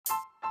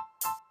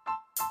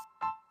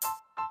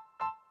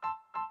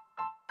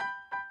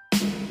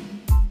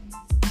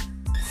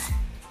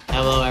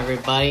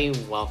everybody.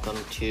 Welcome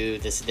to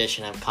this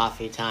edition of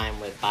Coffee Time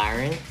with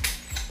Byron.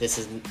 This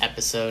is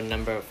episode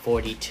number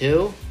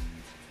 42.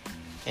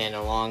 And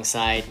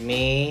alongside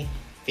me,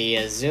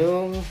 via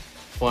Zoom,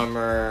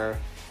 former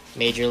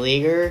major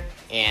leaguer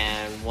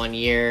and 1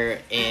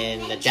 year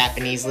in the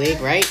Japanese league,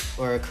 right?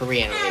 Or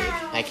Korean league?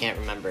 I can't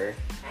remember.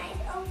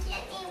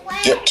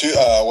 Yep,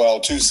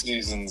 2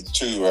 seasons,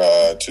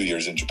 2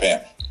 years in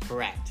Japan.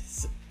 Correct.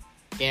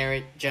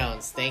 Garrett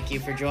Jones, thank you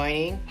for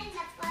joining,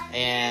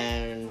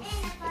 and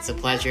it's a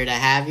pleasure to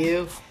have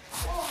you.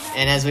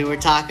 And as we were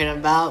talking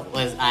about,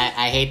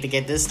 I hate to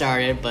get this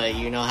started, but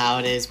you know how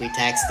it is. We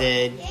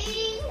texted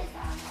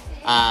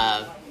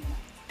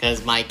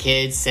because my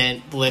kids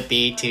sent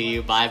Blippi to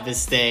you by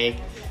mistake.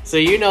 So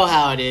you know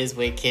how it is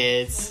with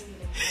kids.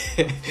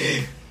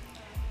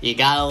 You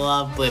gotta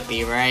love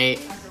Blippi, right?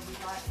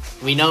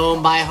 We know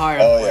him by heart,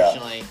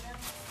 unfortunately. Yeah.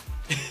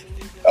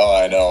 Oh,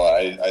 I know.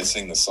 I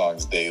sing the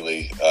songs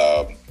daily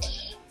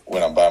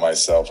when I'm by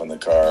myself in the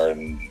car,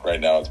 and right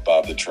now it's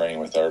Bob the Train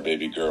with Our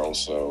Baby Girl.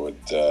 So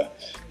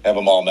have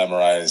them all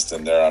memorized,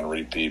 and they're on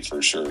repeat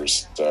for sure.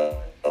 So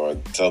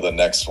until the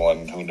next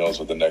one, who knows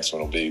what the next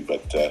one will be?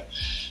 But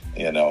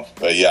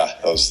But yeah,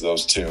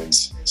 those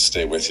tunes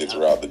stay with you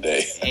throughout the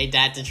day. Ain't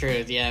that the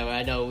truth? Yeah,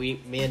 I know.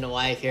 Me and the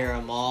wife hear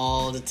them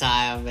all the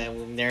time,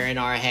 and they're in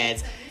our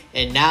heads.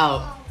 And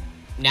now,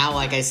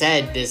 like I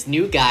said, this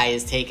new guy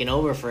is taking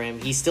over for him.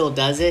 He still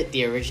does it,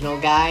 the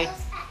original guy,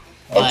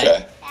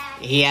 but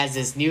he has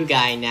this new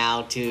guy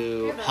now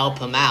to help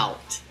him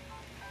out.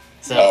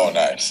 So,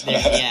 nice.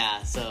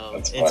 Yeah,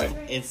 so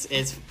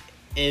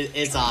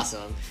it's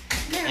awesome.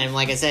 And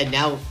like I said,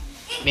 now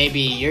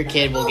maybe your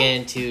kid will get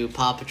into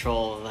Paw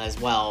Patrol as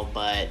well,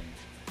 but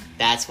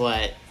that's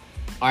what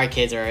our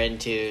kids are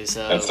into.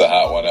 So that's the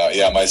hot one out.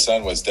 Yeah, my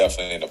son was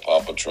definitely into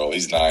Paw Patrol.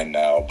 He's 9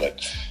 now,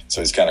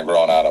 so he's kind of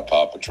grown out of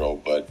Paw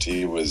Patrol. But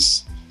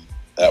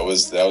that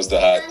was the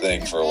hot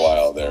thing for a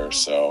while there.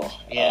 So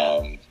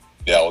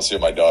we'll see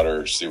my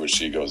daughter, see what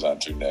she goes on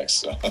to next.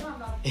 So.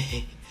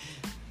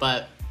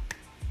 But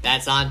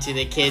that's on to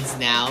the kids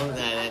now.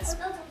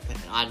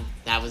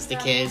 That was the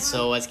kids.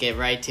 So let's get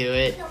right to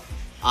it.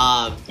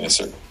 Yes,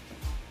 sir.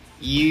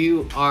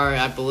 You are,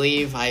 I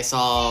believe, I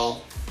saw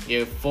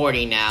you're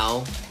 40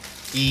 now.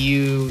 Do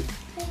you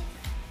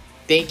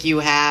think you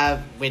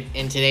have,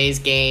 in today's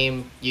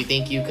game, you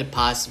think you could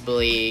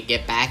possibly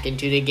get back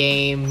into the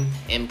game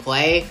and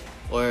play?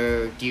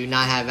 Or do you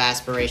not have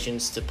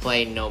aspirations to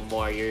play no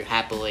more? You're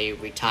happily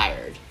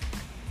retired?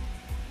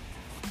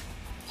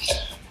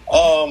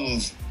 I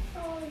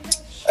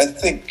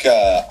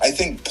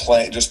think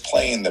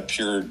playing the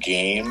pure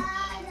game,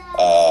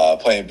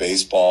 playing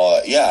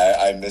baseball. Yeah,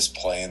 I miss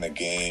playing the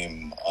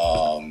game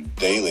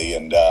daily,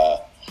 and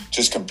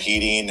just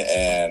competing,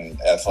 and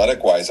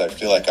athletic wise, I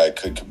feel like I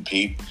could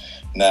compete.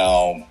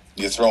 Now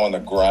you throw in the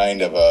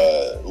grind of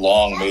a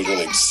long major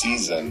league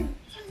season,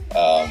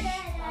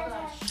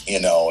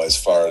 as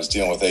far as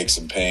dealing with aches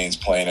and pains,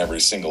 playing every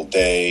single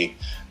day,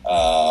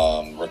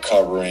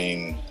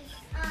 recovering,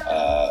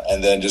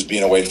 and then just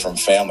being away from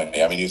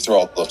family. I mean, you throw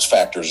all those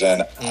factors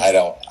in. I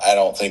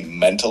don't think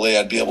mentally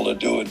I'd be able to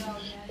do it.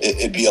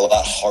 It'd be a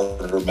lot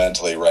harder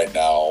mentally right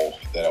now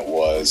than it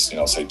was,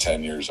 say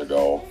 10 years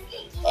ago,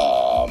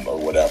 or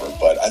whatever.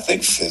 But I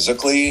think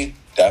physically,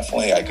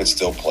 definitely, I could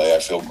still play. I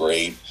feel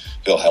great,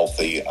 feel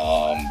healthy.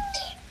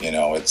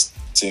 It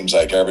seems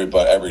like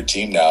every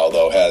team now,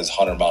 though, has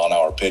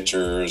 100-mile-an-hour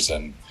pitchers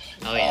and,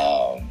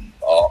 all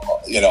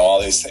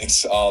these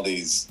things, all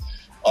these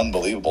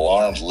unbelievable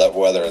arms,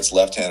 whether it's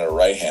left-handed or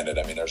right-handed.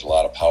 I mean, there's a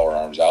lot of power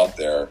arms out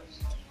there.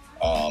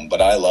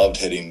 But I loved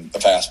hitting the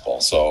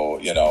fastball. So,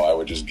 I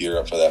would just gear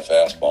up for that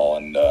fastball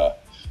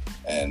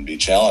and be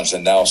challenged.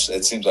 And now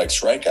it seems like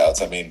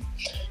strikeouts. I mean,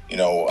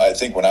 I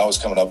think when I was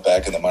coming up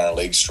back in the minor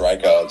league,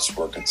 strikeouts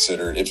were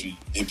considered, if you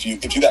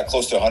got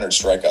close to 100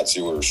 strikeouts,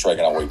 you were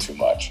striking out way too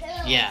much.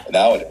 Yeah.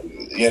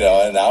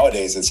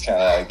 Nowadays it's kind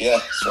of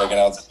like, striking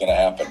out's going to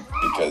happen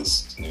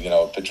because,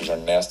 pitchers are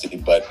nasty,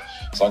 but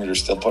as long as you're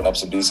still putting up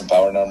some decent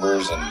power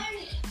numbers and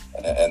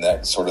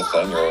that sort of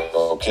thing, you're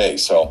okay.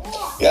 So,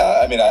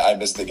 yeah, I mean, I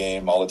miss the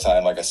game all the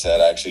time. Like I said,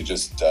 I actually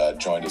just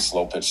joined a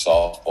slow pitch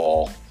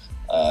softball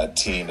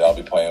team that I'll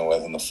be playing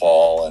with in the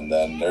fall. And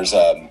then there's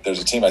a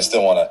team I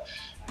still want to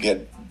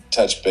get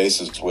touch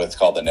bases with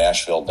called the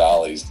Nashville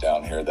Dollies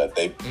down here.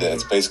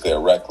 It's basically a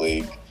rec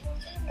league,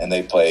 and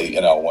they play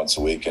once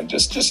a week. And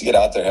just to get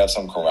out there, have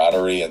some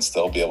camaraderie, and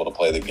still be able to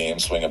play the game,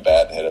 swing a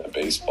bat, and hit a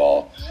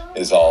baseball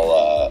is all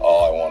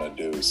I want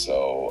to do.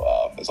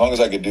 So as long as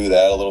I could do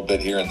that a little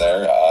bit here and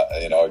there,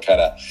 it kind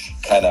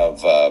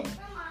of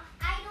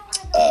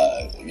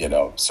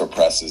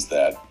suppresses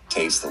that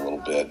taste a little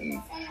bit,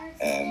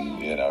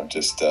 and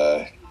just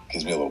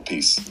gives me a little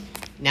peace.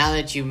 Now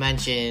that you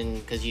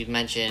mentioned, because you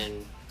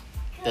mentioned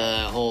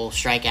the whole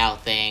strikeout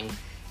thing,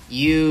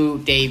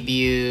 you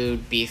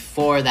debuted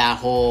before that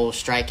whole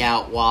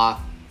strikeout walk,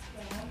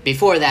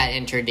 before that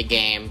entered the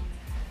game.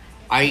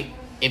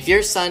 If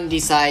your son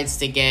decides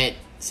to get,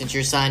 since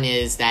your son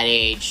is that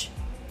age,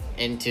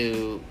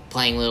 into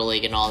playing Little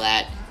League and all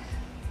that,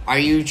 Are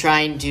you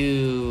trying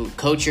to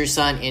coach your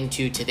son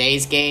into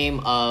today's game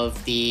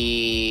of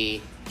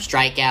the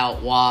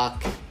strikeout,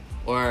 walk,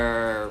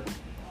 or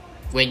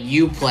when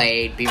you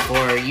played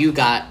before you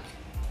got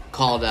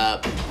called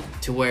up,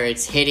 to where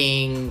it's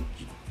hitting,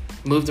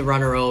 move the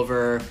runner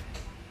over?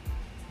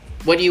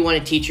 What do you want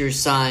to teach your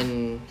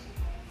son,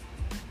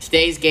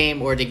 today's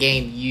game or the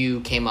game you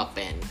came up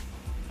in?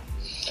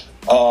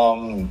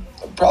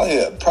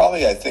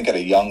 Probably I think at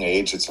a young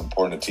age it's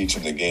important to teach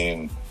him the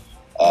game.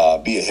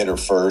 Be a hitter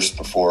first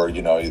before,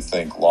 you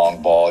think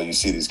long ball. You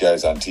see these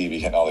guys on TV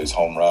hitting all these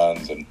home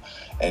runs and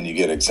you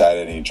get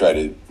excited and you try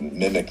to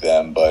mimic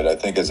them. But I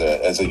think as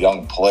a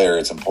young player,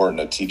 it's important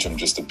to teach them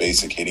just the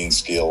basic hitting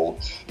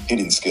skills,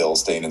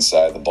 staying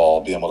inside the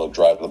ball, being able to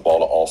drive the ball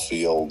to all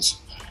fields.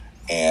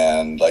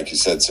 And like you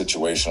said,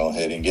 situational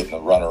hitting, getting the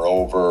runner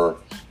over,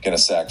 getting a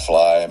sac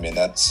fly. I mean,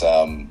 that's,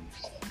 I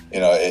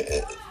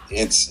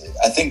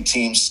think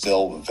teams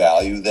still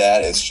value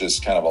that. It's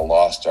just kind of a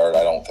lost art.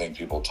 I don't think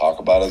people talk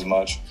about as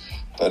much,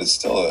 but it's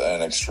still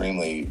an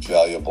extremely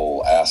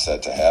valuable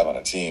asset to have on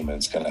a team, and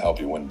it's going to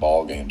help you win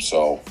ball games.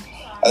 So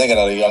I think at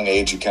a young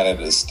age, you kind of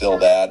distill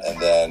that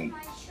and then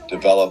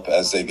develop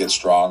as they get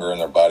stronger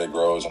and their body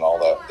grows and all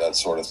that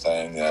sort of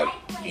thing, that,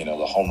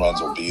 the home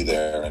runs will be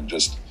there. And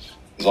just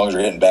as long as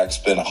you're hitting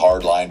backspin,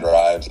 hard line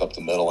drives up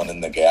the middle and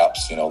in the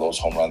gaps, those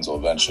home runs will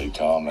eventually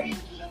come. And,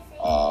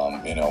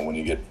 when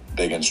you get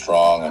big and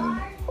strong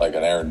and like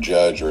an Aaron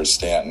Judge or a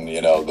Stanton,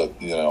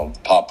 the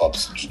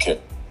pop-ups that you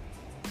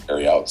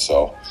carry out.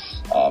 So,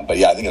 but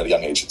yeah, I think at a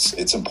young age,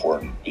 it's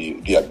important.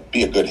 Be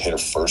a good hitter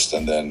first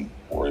and then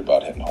worry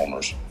about hitting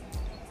homers.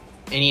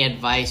 Any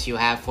advice you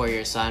have for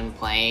your son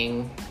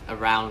playing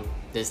around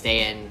this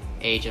day and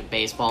age of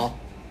baseball?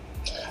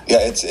 Yeah,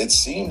 it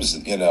seems,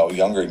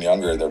 younger and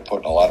younger, they're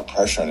putting a lot of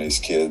pressure on these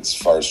kids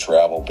as far as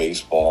travel,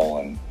 baseball,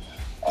 and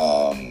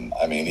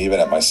even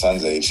at my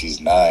son's age, he's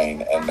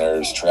 9, and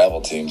there's travel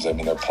teams.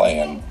 They're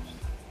playing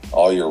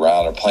all year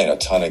round. They're playing a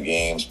ton of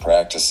games,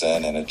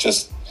 practicing, and it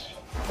just,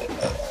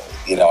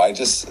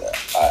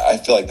 I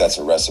feel like that's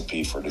a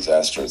recipe for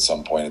disaster at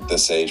some point at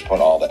this age,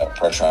 putting all that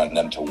pressure on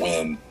them to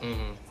win,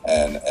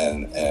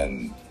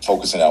 and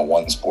focusing on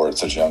one sport at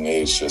such a young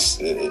age. I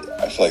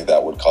feel like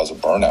that would cause a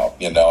burnout,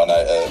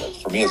 And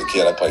for me as a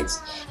kid, I played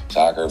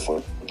soccer,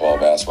 football,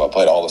 basketball. I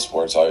played all the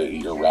sports all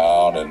year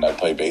round, and I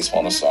played baseball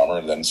in the summer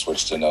and then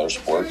switched to another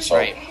sport. So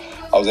right.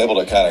 I was able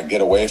to kind of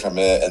get away from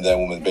it, and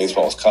then when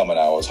baseball was coming,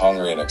 I was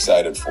hungry and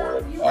excited for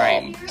it.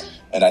 Right.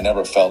 And I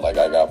never felt like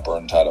I got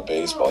burnt out of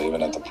baseball,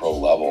 even at the pro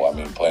level.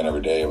 Playing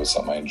every day, it was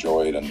something I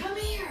enjoyed. And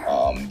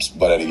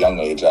but at a young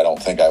age, I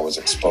don't think I was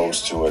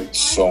exposed to it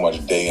so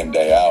much day in,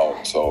 day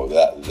out. So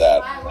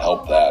that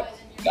helped that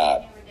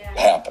not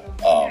happen.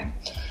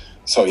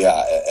 So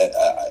yeah,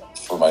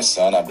 for my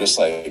son, I'm just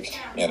like,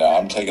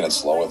 I'm taking it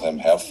slow with him,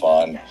 have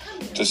fun,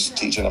 just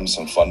teaching him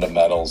some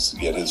fundamentals,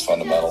 get his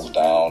fundamentals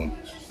down,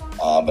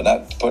 but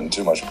not putting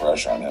too much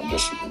pressure on him.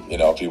 Just,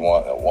 if he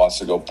wants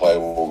to go play,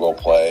 we'll go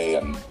play.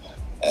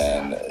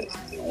 And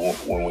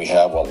when we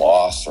have a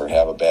loss or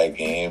have a bad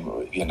game,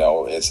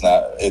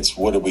 it's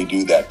what did we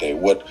do that day?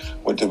 What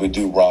did we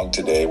do wrong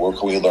today? What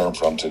can we learn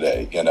from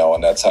today?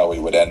 And that's how we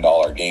would end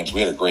all our games.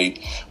 We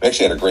actually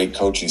had a great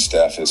coaching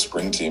staff, his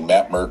spring team,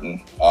 Matt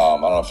Merton. I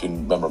don't know if you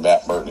remember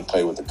Matt Merton. He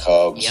played with the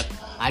Cubs. Yep.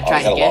 I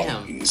tried to get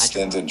him. He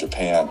stint in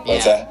Japan. Yeah.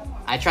 What's that?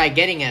 I tried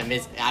getting him.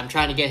 I'm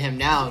trying to get him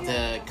now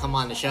to come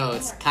on the show.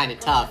 It's kind of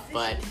tough,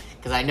 but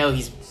because I know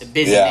he's a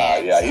busy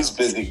man. Yeah, he's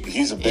busy.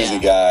 He's a busy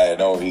guy. I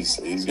know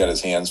he's got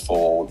his hands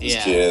full with his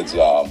kids,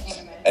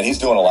 and he's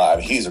doing a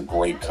lot. He's a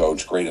great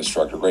coach, great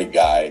instructor, great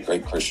guy,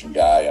 great Christian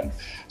guy. And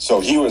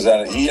so he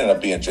ended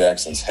up being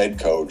Jackson's head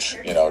coach.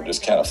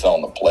 Just kind of fell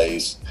into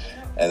place.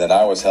 And then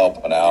I was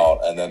helping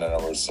out, and then there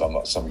was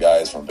some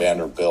guys from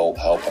Vanderbilt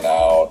helping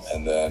out,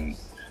 and then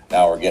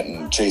now we're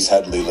getting Chase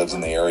Headley lives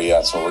in the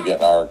area, so we're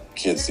getting our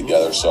kids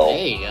together. So there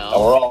you go. And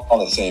we're all on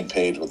the same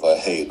page with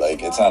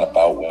it's not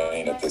about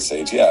winning at this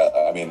age. Yeah,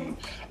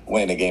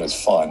 winning a game is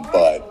fun,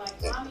 but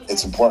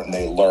it's important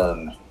they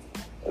learn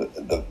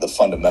the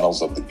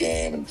fundamentals of the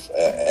game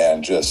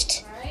and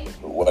just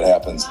what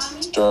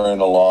happens during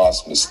the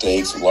loss,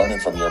 mistakes, learning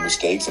from your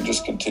mistakes, and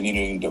just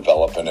continuing to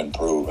develop and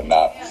improve, and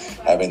not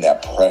having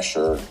that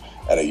pressure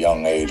at a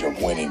young age of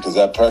winning, because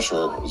that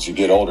pressure, as you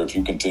get older, if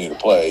you continue to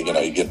play, you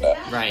get into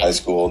high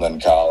school, then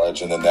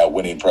college, and then that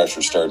winning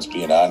pressure starts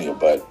being on you.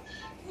 But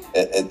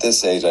at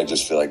this age, I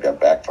just feel like that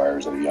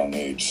backfires at a young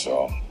age.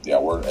 So yeah,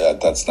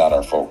 that's not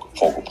our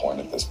focal point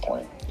at this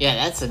point. Yeah,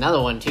 that's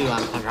another one too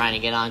I'm trying to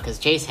get on, because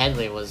Chase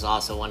Headley was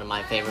also one of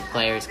my favorite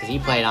players, because he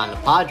played on the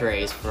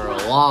Padres for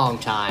a long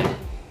time,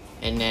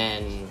 to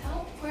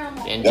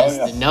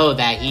know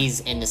that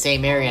he's in the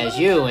same area as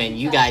you, and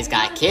you guys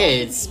got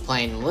kids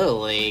playing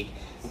Little League,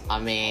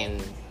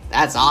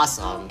 that's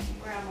awesome.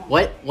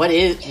 What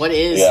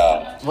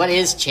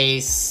is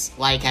Chase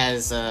like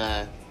as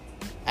a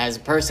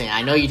person?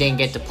 I know you didn't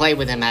get to play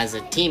with him as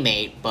a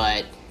teammate,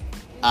 but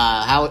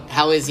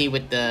how is he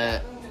with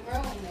the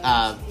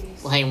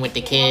playing with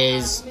the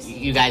kids?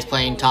 You guys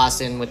playing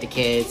tossing with the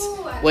kids?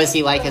 What is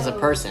he like as a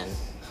person?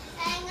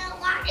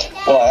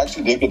 Well, I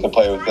actually did get to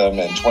play with him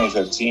in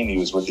 2015. He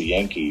was with the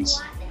Yankees.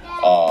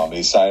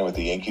 He signed with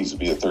the Yankees to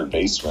be a third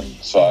baseman.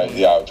 So,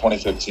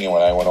 2015,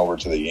 when I went over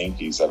to the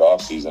Yankees that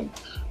offseason,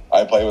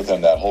 I played with him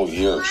that whole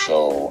year.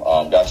 So,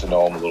 got to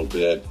know him a little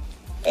bit.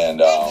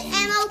 And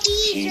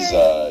he's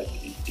a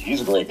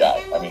great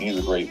guy. I mean, he's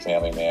a great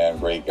family man,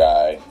 great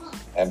guy.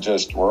 And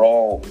just we're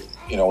all,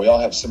 we all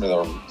have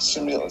similar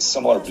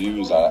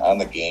views on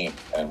the game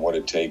and what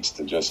it takes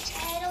to just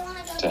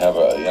to have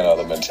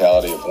the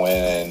mentality of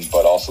winning,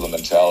 but also the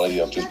mentality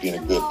of just being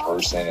a good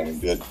person and a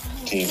good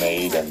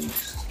teammate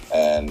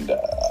and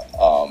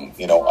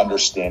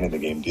understanding the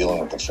game, dealing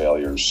with the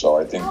failures. So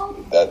I think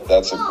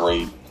it's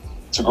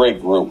a great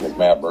group with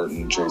Matt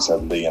Burton, Chase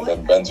Headley, and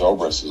then Ben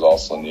Zobrist is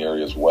also in the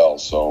area as well.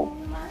 So,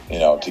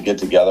 to get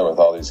together with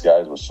all these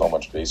guys with so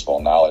much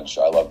baseball knowledge,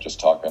 I love just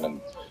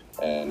talking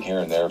and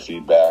hearing their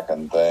feedback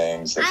and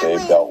things that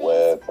they've dealt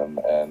with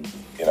and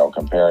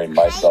comparing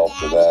myself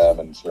to them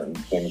and certain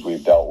things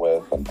we've dealt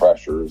with and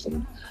pressures.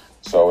 And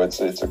so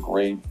it's a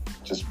great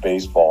just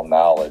baseball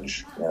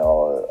knowledge,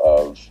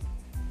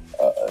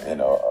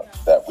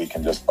 that we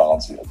can just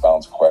bounce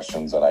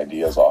questions and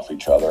ideas off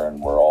each other, and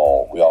we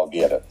all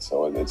get it.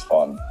 So it's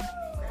fun.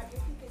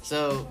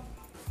 So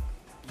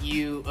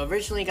you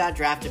originally got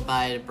drafted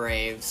by the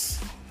Braves,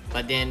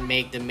 but didn't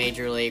make the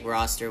major league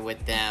roster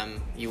with them.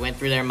 You went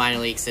through their minor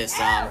league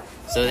system.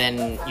 So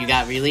then you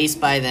got released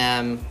by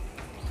them,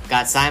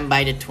 got signed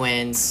by the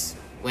Twins,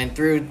 went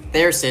through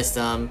their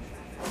system,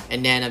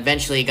 and then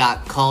eventually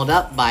got called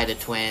up by the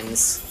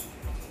Twins.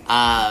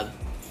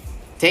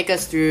 Take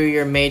us through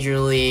your major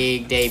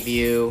league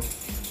debut.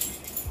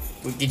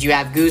 Did you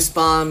have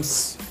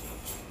goosebumps?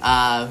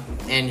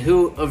 And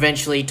who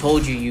eventually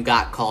told you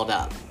got called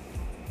up?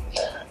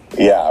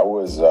 Yeah, it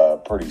was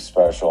pretty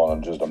special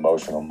and just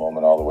emotional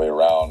moment all the way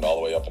around, all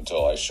the way up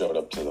until I showed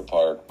up to the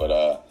park. But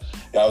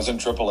I was in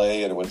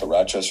AAA and with the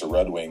Rochester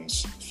Red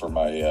Wings for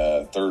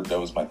my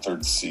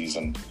third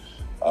season.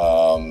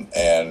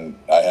 And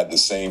I had the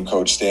same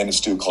coach, Stan and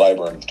Stu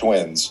Clyburn,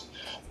 Twins.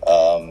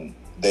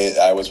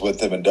 I was with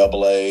them in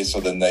AA, so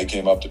then they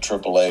came up to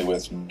AAA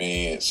with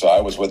me. So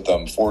I was with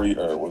them 4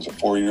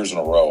 years in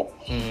a row.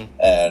 Mm-hmm.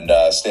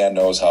 And Stan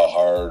knows how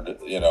hard,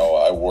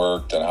 I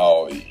worked and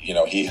how,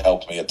 he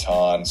helped me a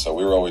ton. So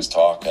we were always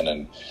talking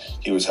and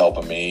he was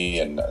helping me.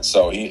 And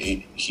so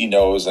he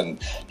knows,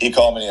 and he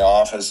called me in the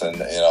office and,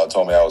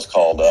 told me I was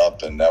called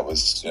up, and that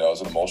was, it was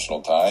an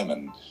emotional time,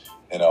 and,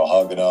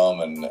 hugging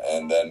them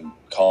and then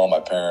calling my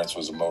parents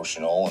was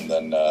emotional. And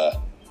then,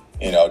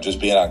 just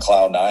being on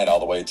cloud nine all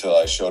the way till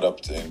I showed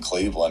up in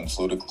Cleveland,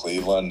 flew to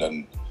Cleveland,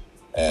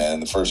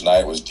 and the first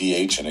night was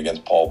DHing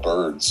against Paul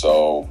Bird.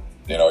 So,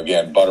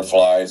 again,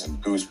 butterflies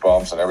and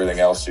goosebumps and everything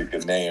else you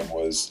could name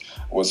was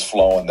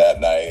flowing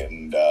that night.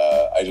 And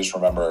I just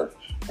remember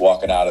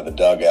walking out of the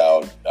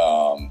dugout, with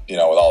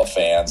all the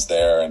fans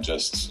there, and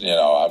just,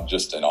 I'm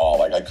just in awe.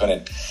 Like I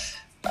couldn't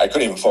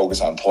even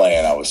focus on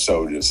playing. I was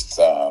so just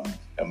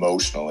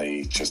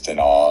emotionally just in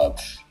awe of,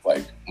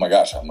 like, oh my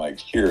gosh, I'm like,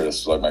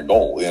 this is like my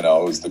goal, it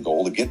was the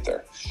goal to get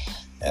there.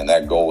 And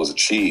that goal was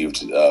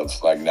achieved of,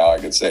 like, now I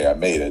could say I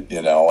made it,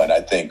 and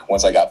I think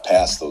once I got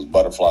past those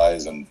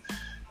butterflies and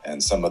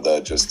some of the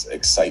just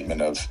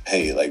excitement of,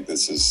 hey, like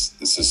this is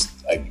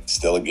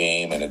still a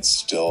game and it's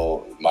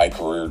still my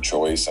career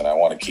choice and I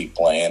want to keep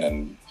playing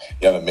and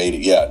you haven't made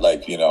it yet,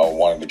 like,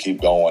 wanting to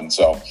keep going.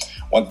 So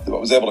once I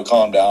was able to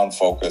calm down,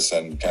 focus,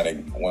 and kind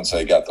of once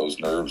I got those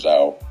nerves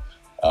out,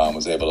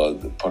 was able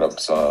to put up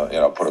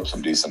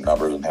some decent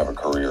numbers and have a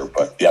career.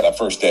 But yeah, that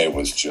first day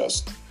was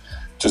just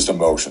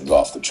emotions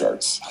off the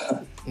charts.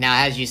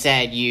 Now, as you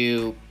said,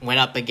 you went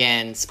up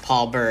against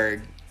Paul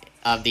Bird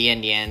of the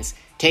Indians.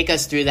 Take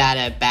us through that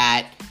at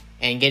bat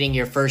and getting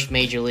your first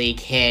major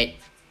league hit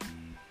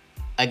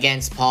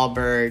against Paul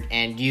Bird,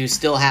 and you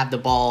still have the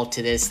ball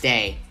to this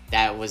day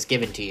that was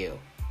given to you.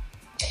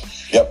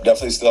 Yep,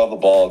 definitely still have the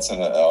ball. It's in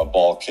a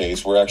ball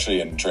case. We're actually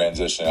in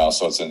transition now,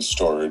 so it's in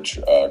storage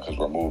because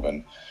we're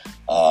moving.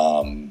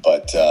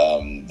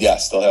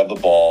 Still have the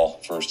ball,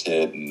 first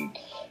hit. And,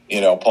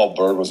 Paul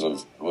Bird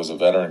was a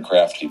veteran,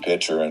 crafty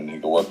pitcher, and he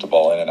could work the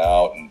ball in and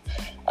out. And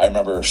I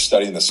remember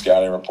studying the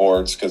scouting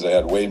reports because they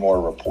had way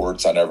more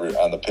reports on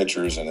the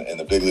pitchers in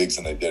the big leagues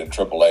than they did in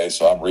AAA.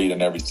 So I'm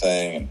reading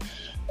everything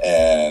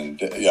and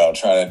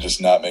trying to just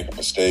not make a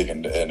mistake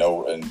and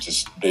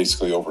just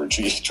basically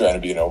overachieve, trying to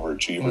be an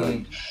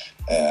overachiever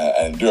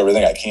and do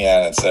everything I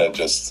can instead of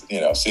just,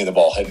 seeing the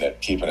ball, hitting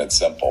it, keeping it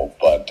simple.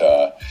 But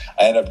I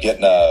ended up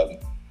getting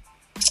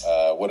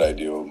what'd I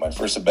do? My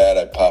first at bat,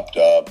 I popped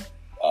up.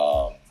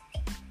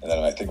 And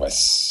then I think my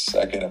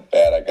second at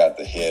bat, I got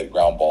the hit,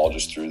 ground ball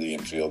just through the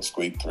infield,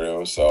 squeaked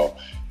through. So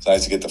it's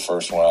nice to get the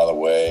first one out of the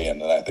way.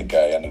 And then I think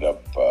I ended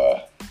up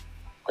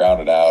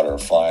grounded out or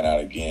flying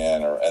out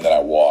again, and then I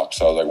walked.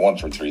 So I was like 1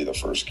 for 3 the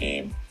first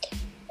game.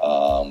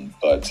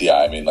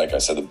 Like I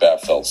said, the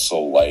bat felt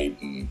so light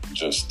and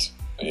just,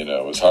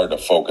 it was hard to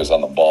focus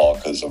on the ball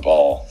because of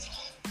all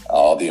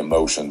the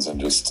emotions and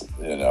just,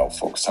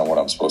 focus on what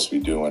I'm supposed to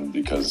be doing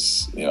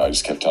because, I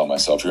just kept telling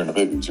myself, you're in the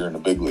big leagues, you're in the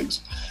big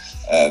leagues.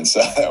 And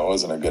so that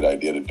wasn't a good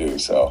idea to do.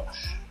 So,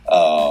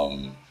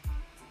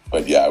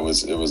 but yeah, it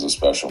was a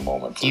special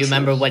moment. Do you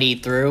remember what he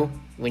threw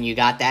when you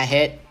got that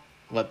hit?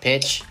 What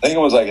pitch? I think it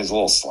was like his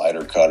little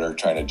slider cutter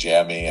trying to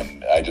jam me,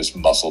 and I just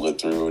muscled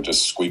it through,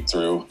 just squeaked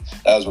through.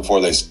 That was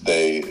before they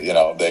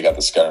got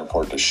the scouting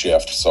report to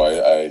shift, so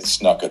I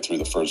snuck it through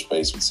the first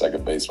baseman,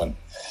 second baseman,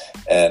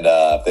 and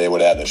if they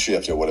would have had the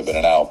shift, it would have been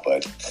an out.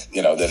 But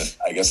then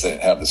I guess they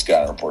didn't have the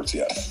scouting reports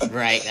yet.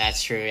 Right,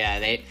 that's true.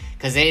 Yeah,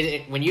 because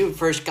when you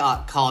first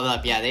got called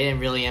up, yeah, they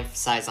didn't really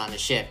emphasize on the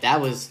shift. That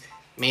was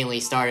mainly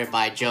started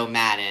by Joe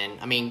Madden.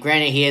 I mean,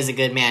 granted, he is a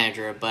good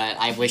manager, but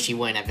I wish he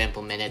wouldn't have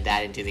implemented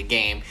that into the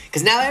game,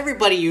 because now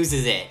everybody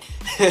uses it.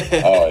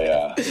 Oh,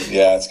 yeah.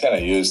 Yeah, it's kind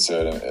of used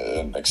to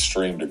an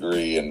extreme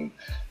degree, and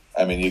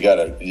I mean, you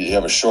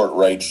have a short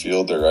right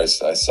fielder. I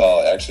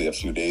saw actually a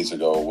few days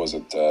ago,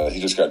 he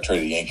just got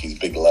traded to the Yankees,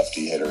 big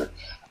lefty hitter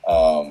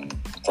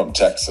from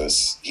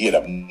Texas. He had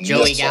a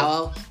Joey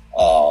Gallo?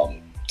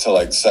 To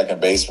like second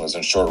baseman, was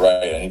in short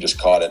right, and he just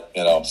caught it,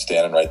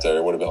 standing right there.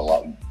 It would have been a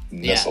lot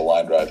miss a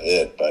line drive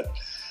hit, but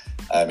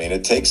I mean,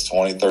 it takes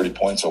 20, 30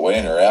 points away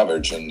in your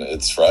average, and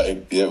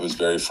it was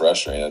very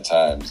frustrating at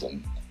times.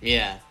 And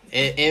yeah,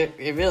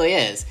 it really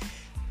is.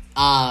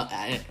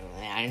 I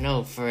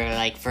know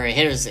for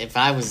hitters, if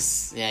I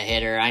was a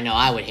hitter, I know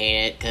I would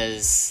hate it,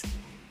 because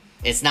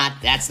that's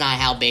not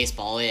how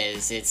baseball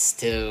is. It's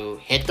to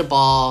hit the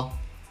ball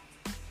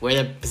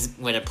where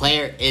the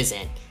player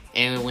isn't,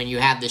 and when you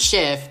have the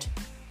shift,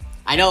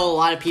 I know a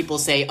lot of people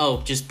say,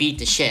 "Oh, just beat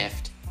the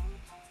shift."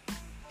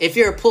 If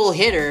you're a pull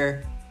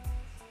hitter,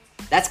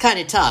 that's kind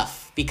of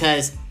tough,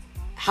 because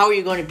how are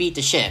you going to beat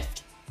the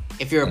shift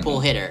if you're a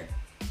pull hitter?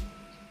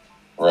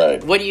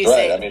 Right. What do you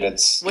say? I mean,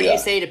 what do you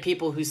say to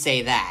people who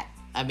say that?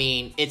 I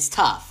mean, it's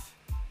tough.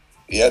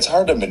 Yeah, it's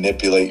hard to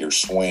manipulate your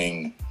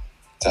swing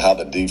to how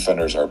the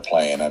defenders are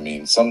playing. I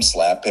mean, some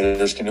slap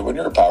hitters can do. When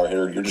you're a power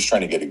hitter, you're just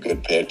trying to get a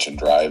good pitch and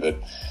drive it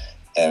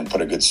and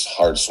put a good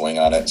hard swing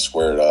on it and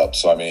square it up.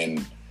 So, I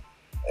mean,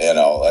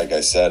 like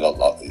I said,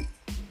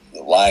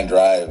 line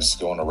drives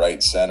going to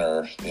right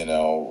center,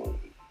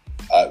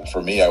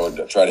 for me, I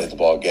would try to hit the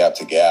ball gap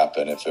to gap,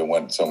 and if it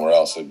went somewhere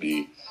else, it'd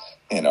be,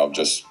 it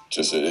just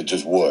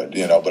would,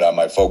 but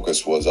my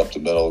focus was up the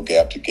middle,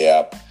 gap to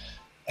gap,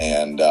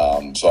 and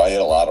so I hit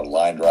a lot of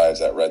line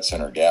drives at red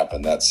center gap,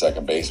 and that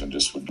second baseman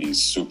just would be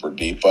super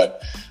deep.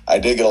 But I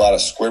did get a lot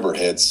of squibber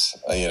hits,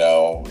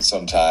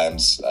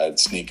 sometimes I'd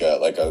sneak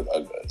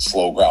a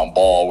slow ground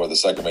ball where the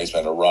second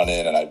baseman had to run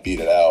in, and I'd beat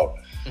it out.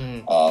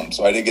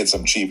 So I did get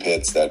some cheap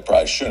hits that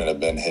probably shouldn't have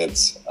been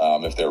hits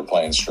if they were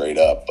playing straight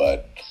up.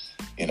 But,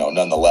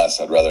 nonetheless,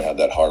 I'd rather have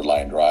that hard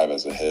line drive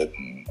as a hit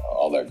and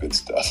all that good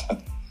stuff.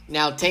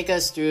 Now, take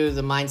us through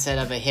the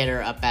mindset of a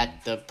hitter up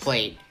at the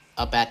plate.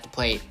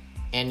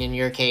 And in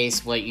your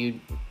case, what you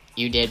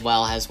did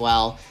well as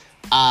well.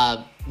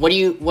 What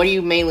are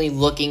you mainly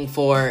looking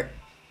for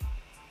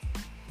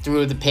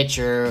through the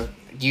pitcher?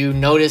 Do you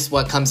notice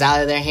what comes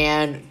out of their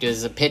hand?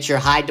 Does the pitcher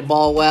hide the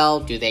ball well?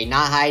 Do they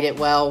not hide it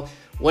well?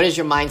 What is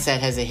your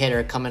mindset as a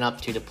hitter coming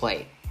up to the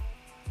plate?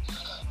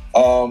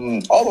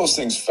 All those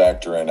things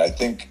factor in. I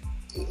think,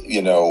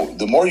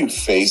 the more you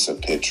face a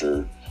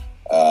pitcher,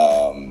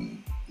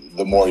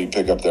 the more you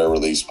pick up their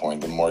release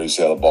point, the more you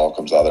see how the ball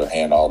comes out of their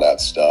hand, all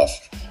that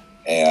stuff.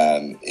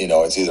 And,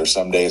 it's either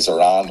some days they're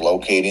on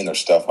locating, their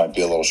stuff might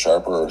be a little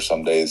sharper, or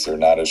some days they're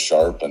not as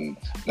sharp and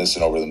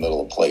missing over the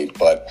middle of the plate.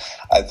 But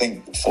I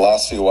think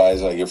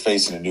philosophy-wise, you're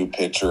facing a new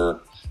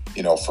pitcher.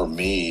 For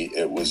me,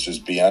 it was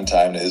just be on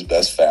time to his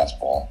best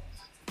fastball.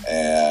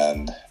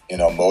 And,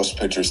 most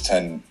pitchers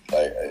tend,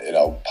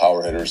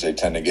 power hitters, they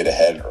tend to get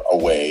ahead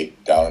away,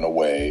 down and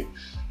away.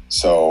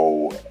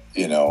 So,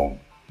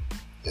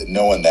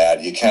 knowing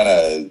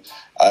that,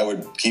 I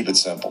would keep it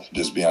simple.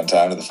 Just be on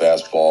time to the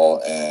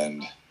fastball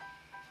and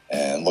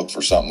look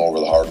for something over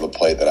the heart of the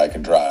plate that I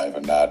can drive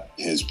and not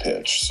his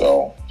pitch.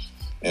 So,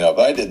 if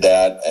I did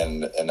that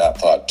and not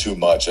thought too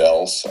much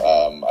else,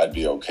 I'd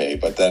be okay.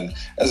 But then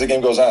as the game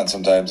goes on,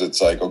 sometimes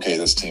it's like, okay,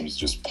 this team's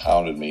just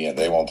pounded me and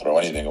they won't throw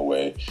anything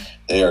away.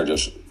 They are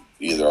just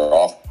either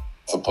off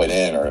the plate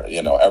in, or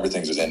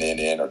everything's just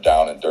in or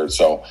down in dirt.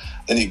 So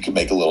then you can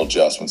make a little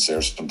adjustments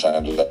there.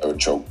 Sometimes I would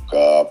choke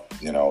up,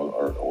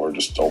 or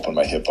just open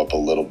my hip up a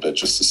little bit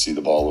just to see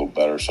the ball a little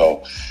better.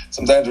 So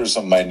sometimes there's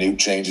some minute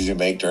changes you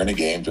make during a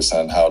game just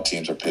on how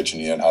teams are pitching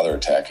you and how they're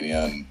attacking you.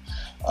 And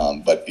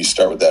but you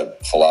start with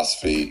that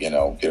philosophy, get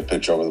a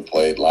pitch over the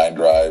plate, line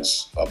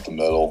drives up the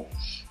middle,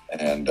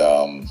 and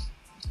and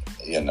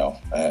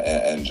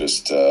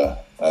just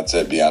that's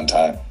it. Be on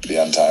time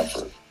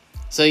for it.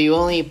 So you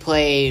only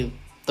play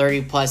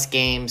 30-plus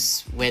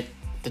games with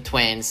the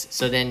Twins,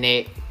 so then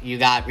you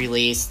got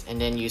released,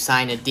 and then you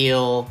signed a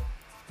deal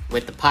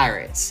with the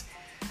Pirates.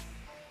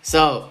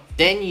 So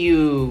then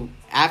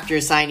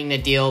after signing the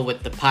deal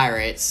with the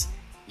Pirates,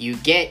 you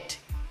get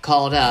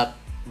called up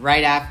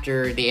right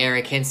after the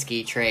Eric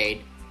Hinsky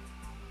trade.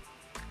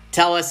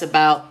 Tell us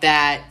about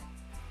that,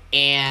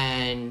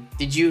 and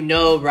did you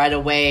know right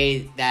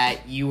away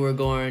that you were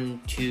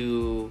going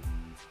to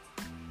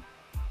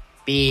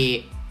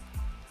be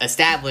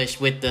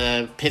established with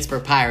the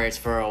Pittsburgh Pirates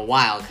for a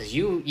while, because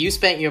you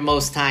spent your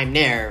most time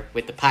there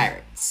with the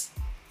Pirates.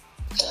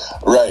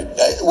 Right.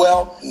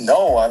 Well,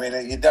 no, I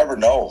mean, you never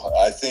know.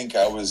 I think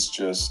I was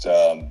just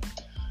going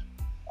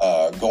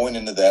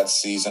into that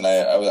season. I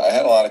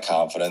had a lot of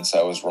confidence.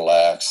 I was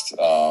relaxed.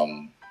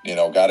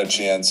 Got a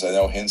chance. I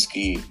know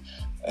Hinsky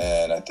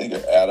and I think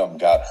Adam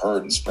got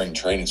hurt in spring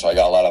training, so I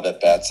got a lot of at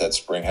bats that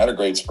spring. Had a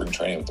great spring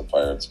training with the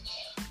Pirates.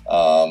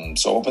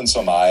 So opened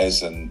some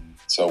eyes, and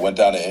so went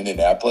down to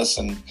Indianapolis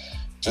and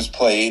just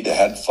played,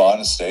 had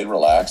fun, stayed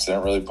relaxed,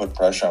 didn't really put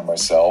pressure on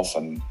myself.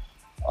 And,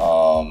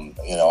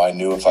 I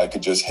knew if I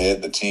could just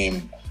hit the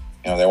team,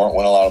 they weren't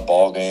winning a lot of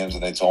ball games,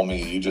 and they told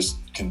me, you just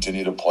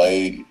continue to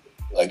play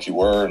like you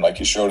were and like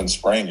you showed in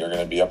spring, you're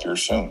going to be up here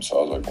soon. So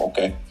I was like,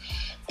 okay,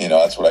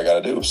 that's what I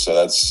got to do. So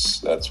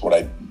that's what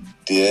I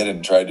did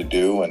and tried to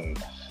do. And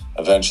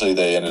eventually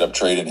they ended up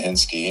trading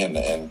Hinsky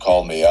and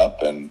called me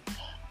up. And,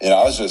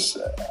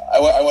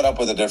 I went up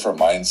with a different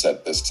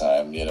mindset this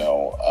time.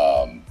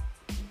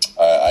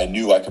 I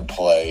knew I could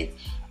play.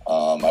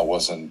 I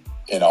wasn't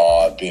in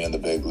awe of being in the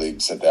big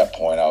leagues at that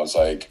point. I was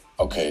like,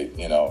 okay,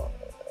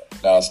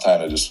 now it's time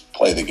to just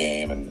play the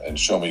game and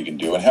show me you can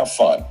do and have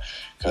fun.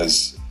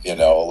 Because,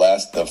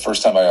 the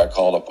first time I got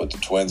called up with the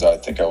Twins, I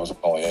think I was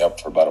only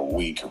up for about a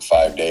week or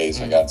 5 days.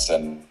 Mm-hmm. I got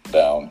sent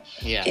down.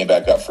 Yeah. Came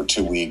back up for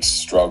 2 weeks,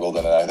 struggled,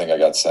 and then I think I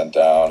got sent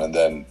down, and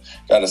then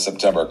got a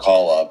September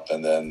call-up,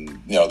 and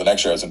then, the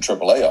next year I was in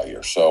AAA all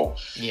year. So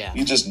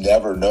you just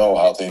never know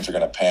how things are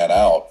going to pan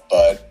out.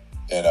 But,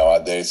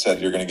 they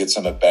said you're going to get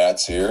some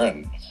at-bats here,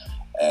 and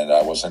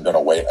I wasn't going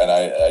to wait. And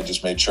I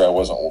just made sure I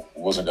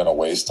wasn't going to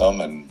waste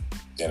them, and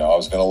I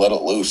was going to let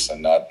it loose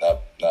and not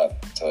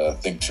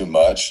think too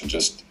much and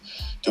just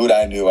do what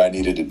I knew I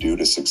needed to do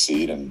to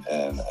succeed and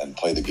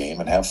play the game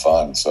and have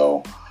fun.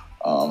 So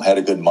had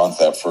a good month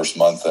that first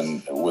month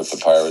and with the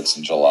Pirates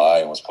in July,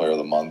 and was player of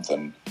the month,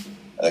 and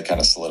that kind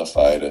of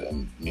solidified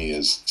me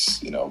as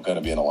going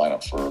to be in the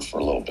lineup for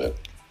a little bit.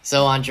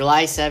 So on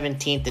July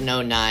 17th in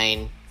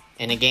 2009,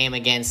 in a game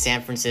against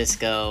San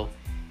Francisco,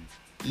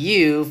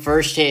 you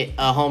first hit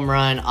a home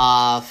run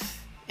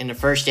off in the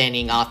first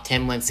inning off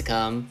Tim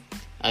Lincecum,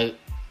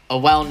 a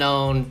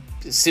well-known,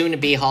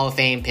 soon-to-be Hall of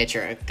Fame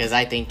pitcher, because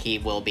I think he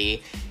will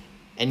be.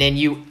 And then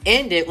you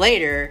end it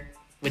later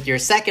with your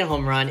second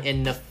home run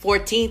in the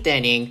 14th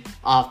inning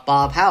off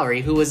Bob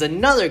Howery, who was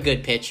another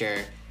good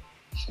pitcher.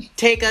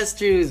 Take us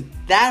through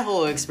that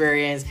whole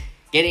experience,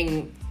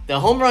 getting the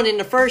home run in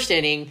the first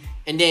inning,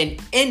 and then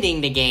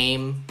ending the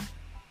game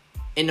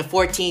in the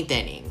 14th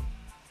inning.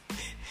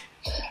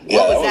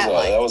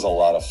 That was a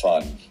lot of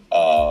fun.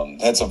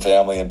 Had some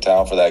family in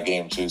town for that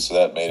game too, so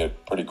that made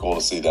it pretty cool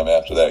to see them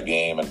after that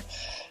game. And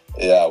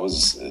it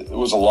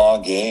was a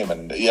long game,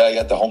 and I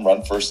got the home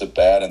run first at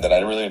bat, and then I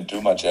really didn't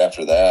do much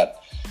after that.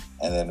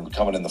 And then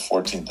coming in the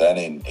 14th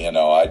inning,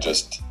 I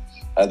just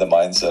had the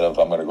mindset of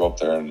I'm going to go up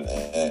there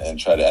and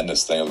try to end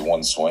this thing with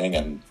one swing,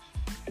 and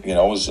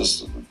was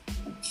just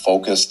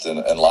focused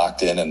and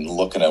locked in and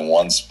looking at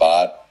one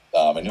spot.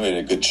 I knew he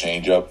had a good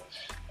changeup,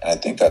 and I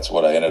think that's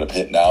what I ended up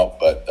hitting out.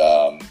 But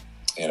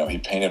he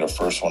painted a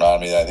first one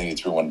on me. I think he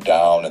threw one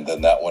down, and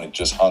then that one it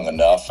just hung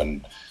enough,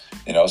 and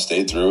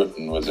stayed through it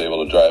and was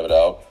able to drive it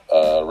out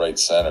right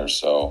center.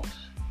 So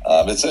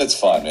it's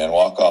fun, man.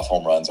 Walk-off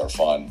home runs are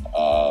fun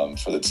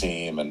for the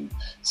team, and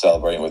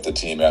celebrating with the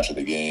team after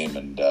the game.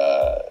 And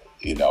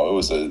it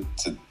was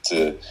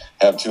to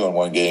have two in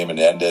one game and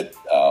end it.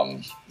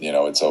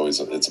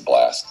 It's a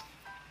blast.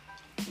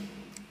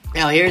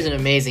 Now, here's an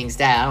amazing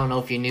stat. I don't know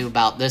if you knew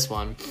about this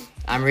one.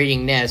 I'm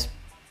reading this.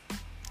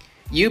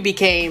 You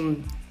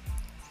became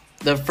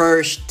the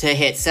first to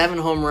hit 7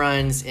 home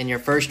runs in your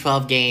first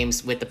 12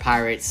 games with the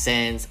Pirates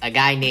since a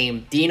guy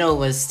named Dino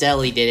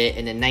Listelli did it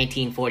in the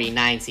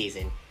 1949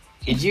 season.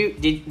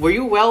 Were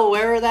you well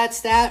aware of that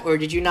stat, or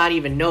did you not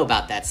even know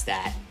about that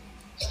stat?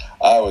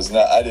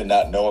 I did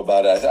not know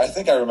about it. I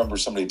think I remember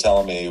somebody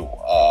telling me,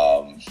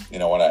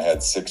 when I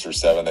had 6 or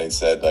 7, they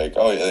said like,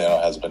 oh,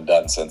 it hasn't been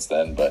done since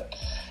then. But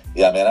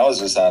yeah, man, I was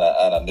just on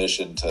a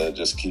mission to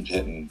just keep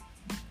hitting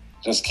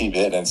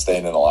and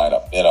staying in the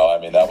lineup.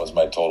 That was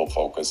my total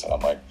focus. And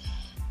I'm like,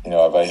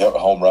 if I hit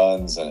home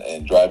runs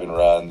and driving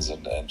runs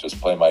and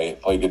just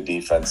play good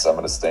defense, I'm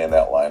going to stay in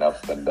that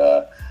lineup. And,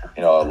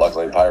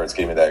 luckily Pirates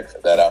gave me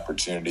that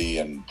opportunity.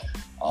 And,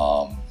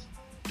 I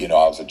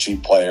was a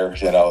cheap player,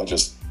 I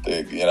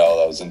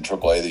was in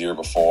AAA the year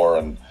before.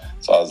 And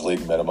so I was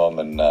league minimum.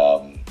 And,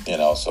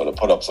 so to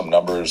put up some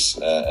numbers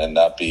and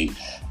not be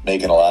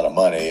making a lot of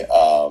money,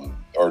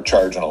 or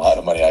charging a lot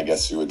of money, I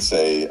guess you would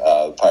say,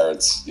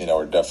 Pirates,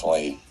 are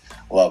definitely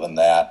loving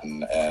that.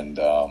 And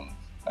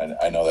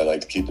I know they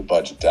like to keep the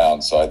budget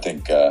down. So I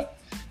think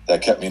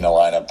that kept me in the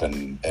lineup,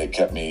 and it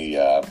kept me,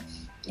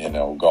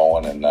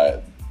 going. And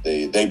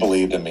they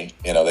believed in me.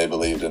 They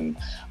believed in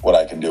what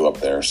I can do up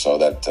there. So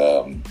that,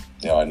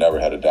 I never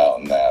had a doubt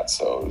in that.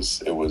 So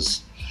it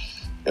was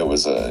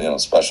a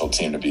special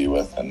team to be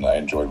with, and I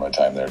enjoyed my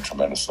time there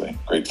tremendously.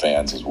 Great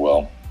fans as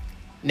well.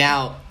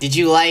 Now, did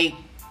you like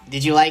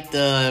Did you like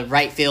the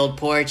right field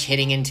porch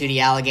hitting into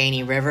the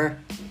Allegheny River?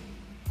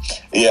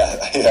 Yeah,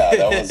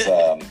 that was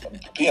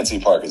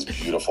PNC Park is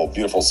beautiful,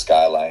 beautiful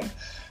skyline.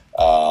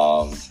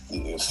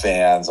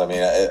 Fans, I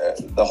mean,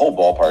 the whole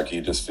ballpark,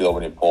 you just feel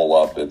when you pull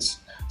up, it's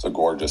a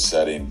gorgeous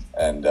setting.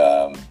 And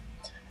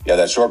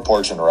that short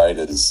porch and right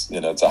is,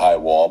 it's a high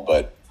wall,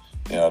 but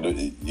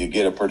you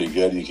get it pretty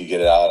good. You could get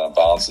it out on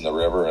bounce in the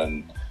river,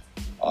 and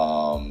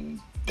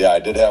I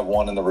did have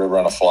one in the river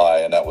on a fly,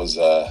 and that was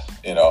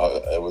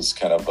it was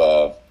kind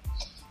of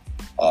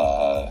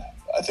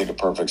I think a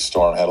perfect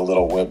storm. Had a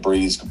little whip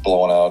breeze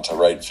blowing out to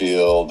right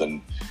field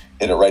and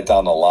hit it right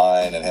down the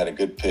line, and had a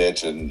good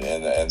pitch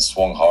and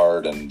swung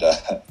hard and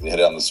hit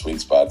it on the sweet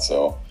spot.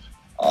 So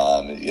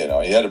he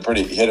hit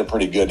it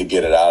pretty good to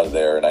get it out of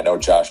there. And I know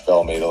Josh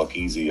Bell made it look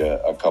easy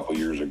a couple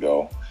years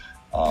ago,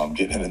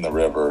 getting it in the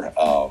river.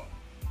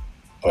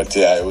 But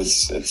yeah, it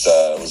was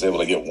able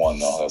to get one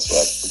though. That's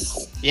pretty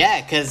cool.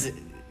 Yeah, because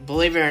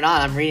believe it or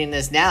not, I'm reading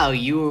this now.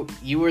 You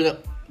were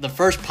the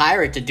first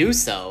Pirate to do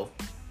so.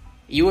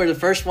 You were the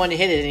first one to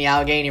hit it in the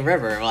Allegheny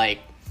River. Like,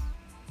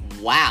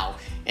 wow.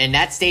 And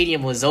that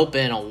stadium was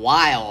open a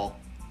while,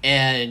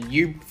 and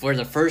you were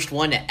the first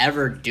one to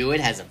ever do it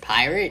as a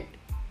Pirate?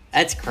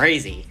 That's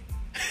crazy.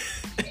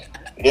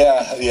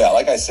 Yeah.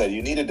 Like I said,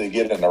 you needed to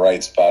get it in the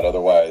right spot.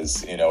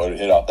 Otherwise, it would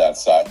hit off that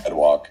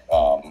sidewalk,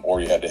 or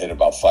you had to hit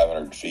about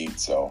 500 feet.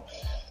 So,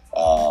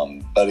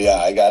 but yeah,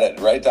 I got it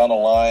right down the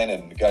line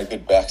and got a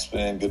good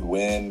backspin, good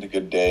wind,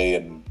 good day,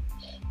 and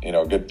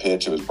good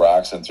pitch. It was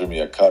Broxton, threw me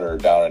a cutter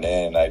down and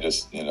in. I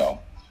just,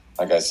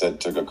 like I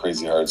said, took a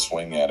crazy hard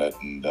swing at it,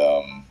 and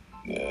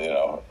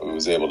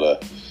was able to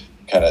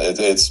kind of.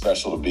 It's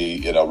special to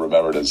be,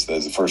 remembered as the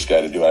first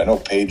guy to do it. I know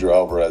Pedro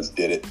Alvarez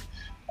did it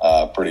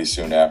pretty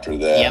soon after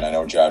that, yep. And I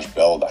know Josh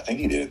Bell. I think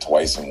he did it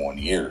twice in 1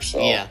 year. So,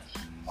 yeah,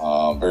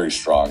 very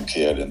strong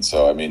kid, and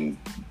so I mean,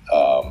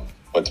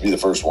 but to be the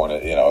first one,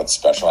 it's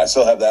special. I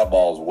still have that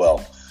ball as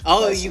well.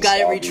 Oh, you got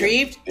it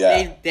retrieved?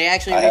 Yeah. They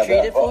actually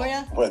retrieved it for you?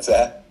 What's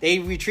that? They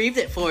retrieved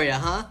it for you,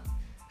 huh?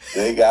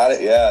 They got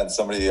it, yeah. And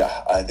somebody,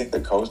 I think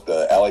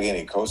the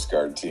Allegheny Coast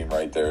Guard team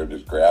right there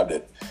just grabbed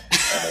it,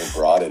 and they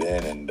brought it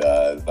in, and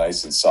it's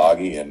nice and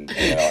soggy, and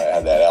it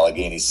had that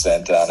Allegheny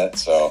scent on it.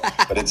 So,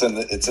 but it's in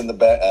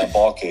the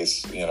ball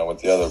case, with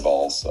the other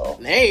balls. So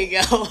there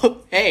you go.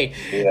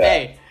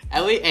 Hey,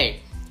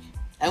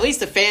 at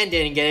least the fan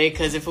didn't get it,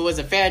 because if it was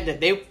a fan,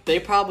 they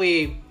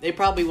probably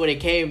would have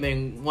came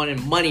and wanted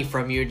money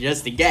from you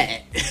just to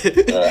get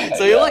it. Right,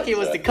 so you're lucky it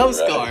was the Coast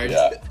Guard.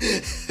 Yeah,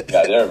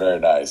 they're very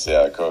nice.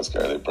 Yeah, Coast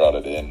Guard. They brought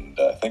it in. And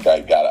I think I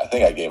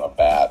gave him a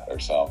bat or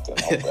something.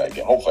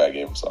 Hopefully I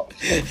gave him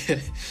something.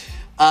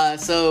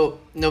 So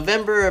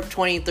November of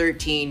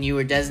 2013, you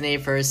were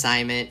designated for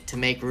assignment to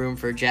make room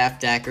for Jeff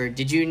Decker.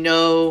 Did you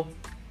know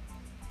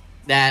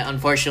that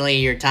unfortunately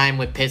your time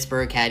with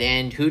Pittsburgh had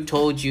ended? Who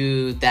told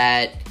you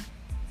that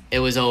it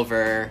was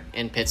over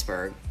in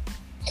Pittsburgh?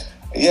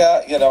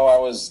 Yeah, I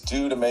was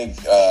due to make,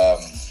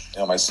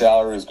 my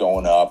salary was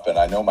going up, and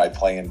I know my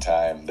playing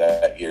time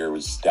that year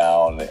was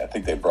down. I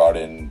think they brought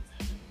in,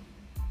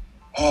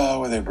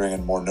 were they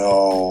bringing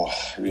Morneau,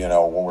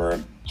 when we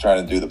were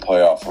trying to do the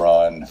playoff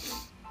run,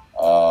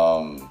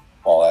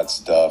 all that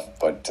stuff.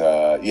 But,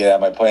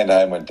 my playing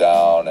time went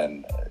down,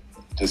 and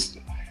just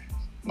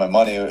my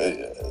money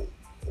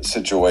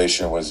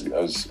situation was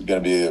going to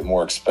be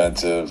more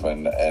expensive,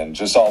 and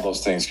just all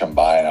those things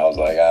combined. I was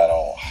like,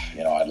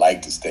 I'd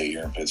like to stay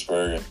here in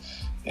Pittsburgh.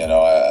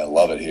 I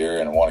love it here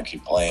and I want to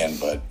keep playing,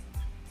 but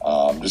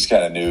just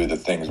kind of knew that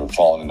things were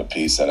falling into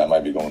piece, that I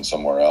might be going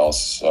somewhere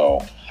else. So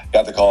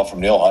got the call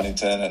from Neil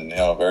Huntington, and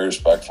a very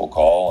respectful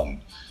call,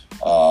 and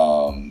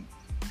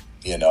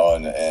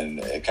and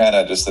it kind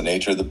of just the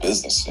nature of the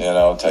business,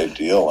 type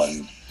deal.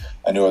 And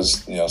I knew I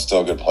was,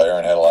 still a good player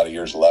and had a lot of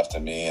years left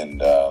in me,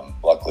 and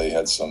luckily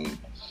had some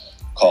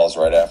calls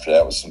right after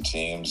that with some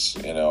teams.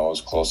 I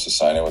was close to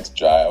signing with the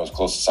Giants. I was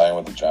close to signing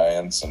with the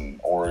Giants and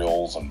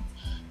Orioles, and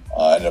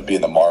ended up being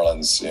the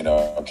Marlins.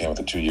 Came with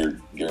a 2-year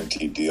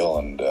guaranteed deal,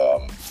 and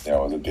it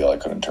was a deal I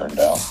couldn't turn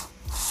down.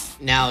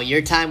 Now,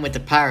 your time with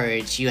the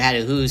Pirates, you had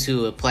a who's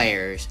who of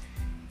players.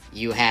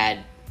 You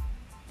had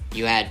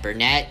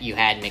Burnett, you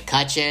had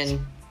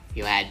McCutchen,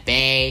 you had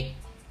Bay.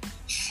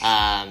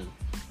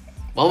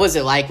 What was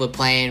it like with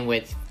playing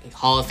with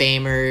Hall of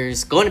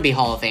Famers, going to be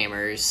Hall of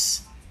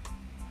Famers,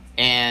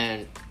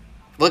 and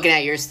looking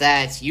at your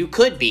stats, you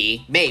could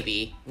be,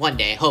 maybe, one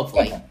day,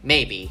 hopefully,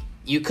 maybe,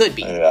 you could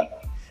be. Yeah.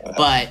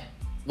 But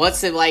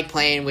what's it like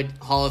playing with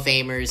Hall of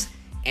Famers,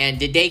 and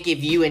did they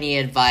give you any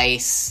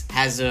advice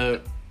I'm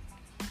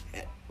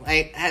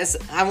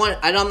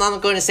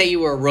not going to say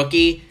you were a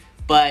rookie,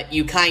 but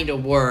you kind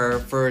of were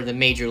for the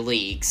major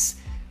leagues.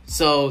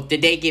 So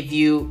did they give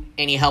you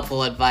any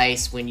helpful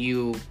advice when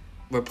you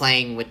were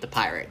playing with the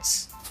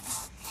Pirates?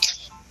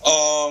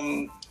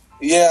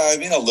 Yeah, I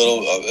mean, a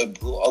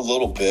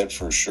little bit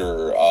for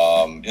sure.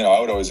 I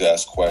would always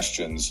ask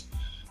questions,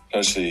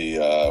 especially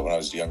when I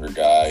was a younger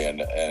guy,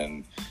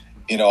 and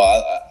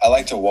I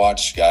like to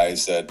watch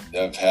guys that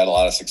have had a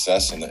lot of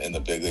success in the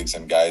big leagues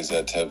and guys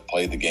that have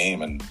played the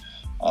game, and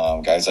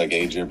guys like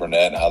AJ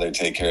Burnett and how they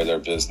take care of their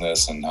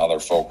business and how they're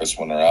focused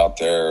when they're out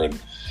there, and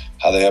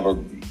how they have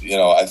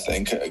I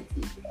think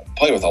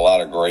play with a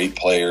lot of great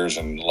players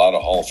and a lot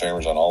of Hall of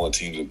Famers on all the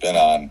teams I've been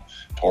on.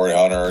 Torrey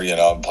Hunter,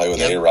 play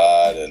with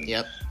A-Rod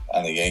and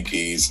on the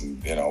Yankees,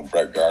 and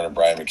Brett Gardner,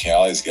 Brian McCann,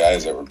 all these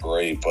guys that were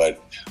great.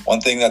 But one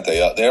thing that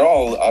they're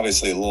all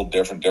obviously a little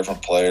different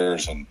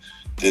players and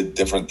did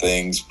different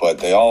things, but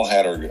they all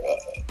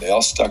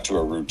stuck to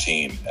a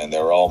routine, and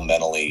they were all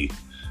mentally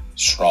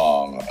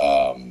strong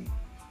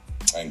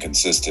and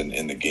consistent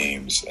in the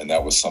games. And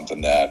that was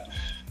something that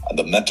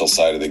the mental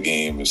side of the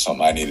game is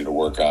something I needed to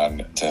work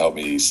on to help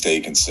me stay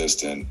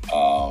consistent.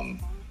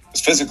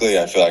 Physically,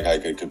 I feel like I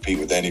could compete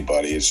with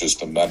anybody. It's just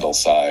the mental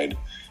side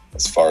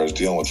as far as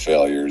dealing with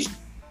failures,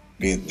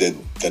 the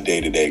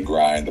day-to-day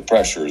grind, the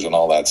pressures and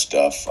all that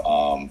stuff.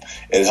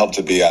 It helped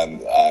to be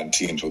on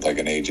teams with like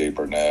an AJ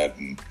Burnett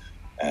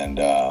and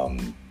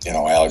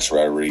Alex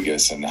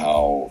Rodriguez, and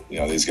how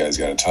these guys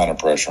got a ton of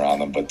pressure on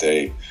them, but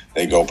they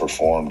go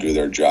perform, do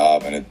their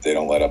job, and they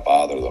don't let it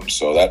bother them.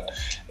 So that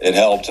it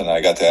helped, and I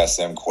got to ask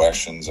them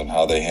questions on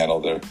how they handle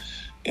their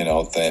and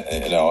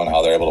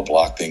how they're able to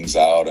block things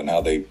out, and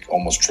how they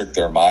almost trick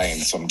their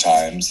mind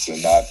sometimes to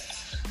not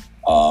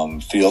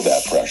feel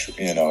that pressure,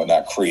 and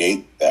not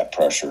create that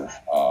pressure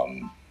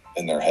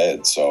in their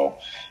head. So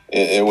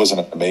it was an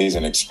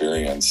amazing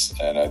experience,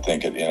 and I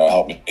think it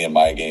helped me in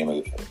my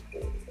game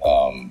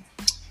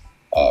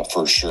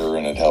for sure,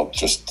 and it helped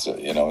just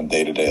in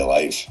day-to-day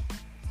life.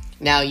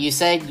 Now, you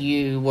said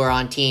you were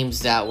on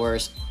teams that were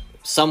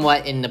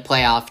somewhat in the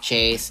playoff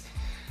chase.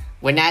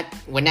 When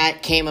that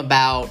came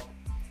about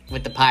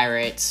with the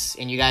Pirates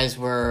and you guys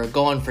were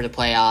going for the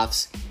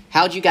playoffs,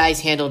 how'd you guys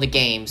handle the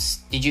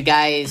games? Did you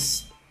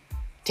guys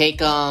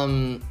take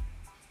were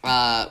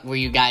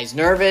you guys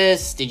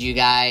nervous? Did you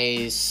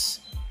guys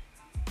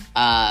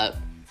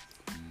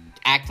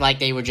act like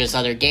they were just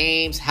other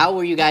games? How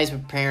were you guys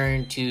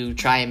preparing to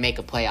try and make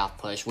a playoff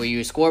push? Were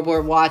you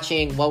scoreboard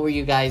watching? What were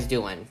you guys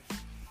doing?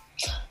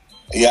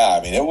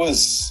 Yeah, it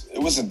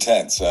was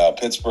intense.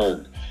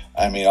 Pittsburgh,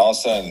 all of a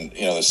sudden,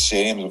 the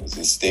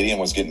stadium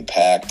was getting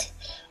packed.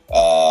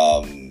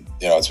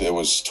 It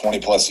was 20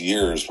 plus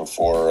years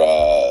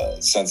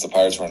since the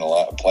Pirates were in the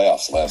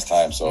playoffs last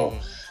time. So,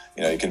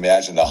 you can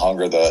imagine the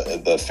hunger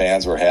the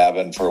fans were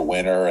having for a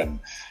winner,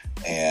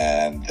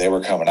 and they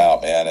were coming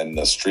out, man, and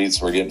the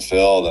streets were getting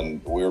filled,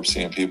 and we were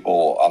seeing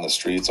people on the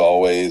streets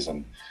always,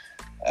 and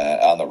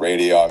on the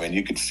radio.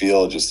 You could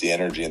feel just the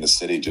energy in the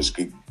city just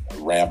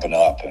ramping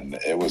up, and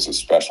it was a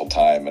special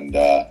time. And,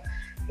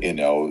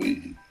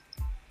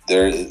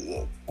 there,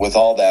 with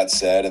all that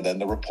said, and then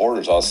the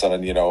reporters, all of a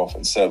sudden,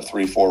 instead of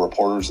 3-4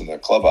 reporters in the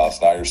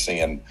clubhouse, now you're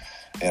seeing,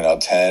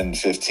 10,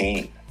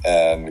 15,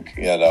 and,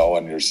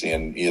 and you're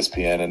seeing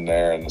ESPN in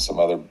there and some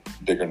other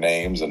bigger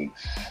names. And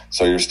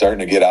so you're starting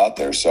to get out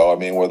there. So,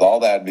 with all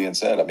that being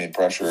said,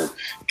 pressure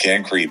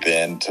can creep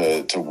in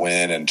to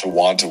win and to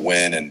want to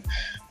win.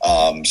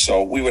 And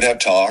so we would have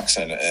talks,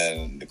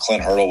 and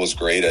Clint Hurdle was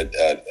great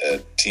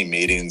at team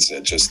meetings,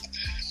 at just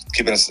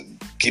keeping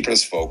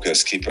us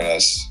focused, keeping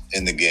us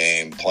in the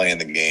game, playing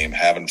the game,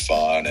 having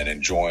fun, and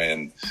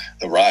enjoying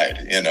the ride,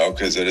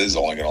 because it is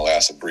only going to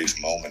last a brief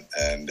moment.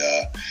 And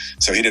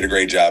so he did a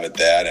great job at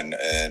that,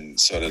 and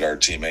so did our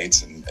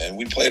teammates. And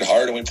we played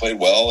hard, and we played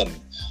well. And,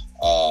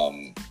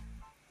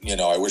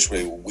 I wish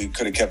we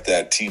could have kept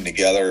that team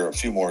together a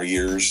few more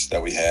years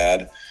that we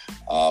had.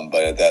 But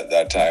at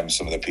that time,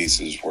 some of the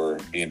pieces were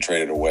being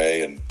traded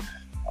away. And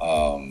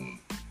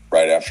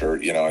right after,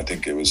 I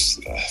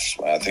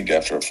think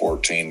after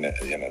 14,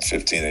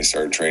 15, they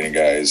started trading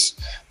guys,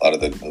 a lot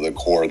of the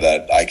core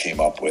that I came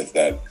up with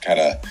that kind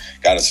of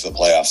got us to the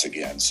playoffs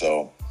again.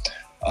 So,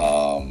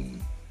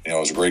 it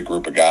was a great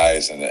group of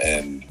guys,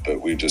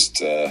 but we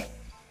just,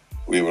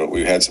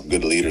 we had some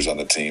good leaders on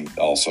the team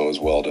also as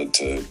well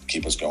to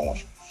keep us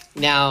going.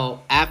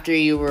 Now, after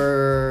you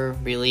were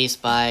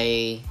released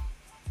by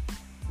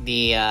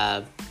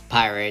the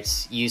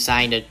Pirates, you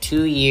signed a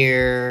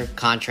 2-year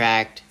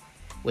contract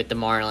with the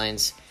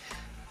Marlins.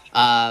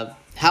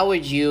 How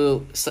would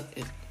you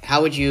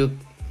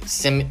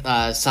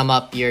sum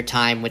up your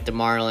time with the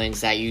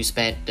Marlins that you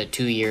spent the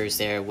 2 years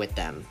there with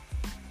them?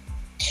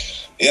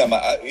 Yeah,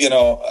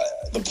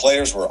 the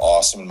players were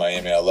awesome in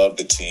Miami. I loved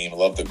the team,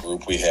 loved the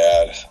group we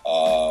had.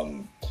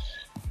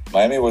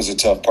 Miami was a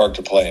tough park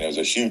to play in. It was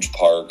a huge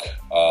park.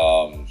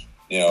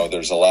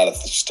 There's a lot of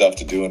stuff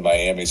to do in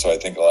Miami, so I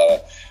think a lot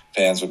of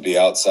fans would be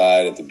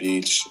outside at the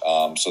beach.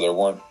 So there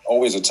weren't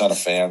always a ton of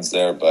fans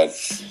there, but,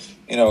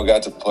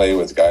 got to play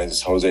with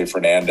guys. Jose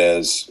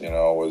Fernandez,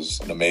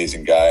 was an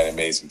amazing guy, an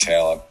amazing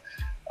talent.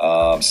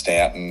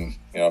 Stanton,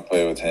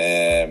 played with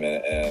him,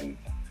 and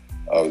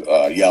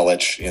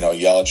Yelich.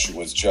 Yelich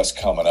was just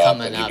coming up,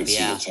 and you could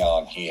see the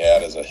talent he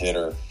had as a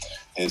hitter,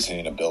 his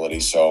hitting ability.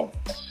 So,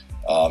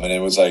 and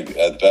it was like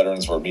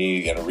veterans were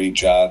me, Reed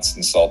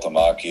Johnson,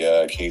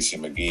 Saltamakia, Casey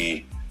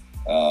McGee,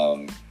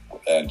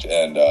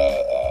 and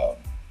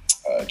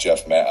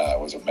Jeff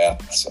was it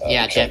Mathis?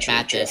 Yeah, Jeff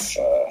Mathis.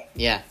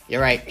 Yeah,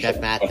 you're right, Jeff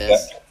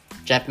Mathis.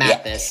 Jeff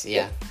Mathis,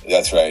 yeah.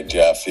 That's right,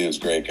 Jeff. He was a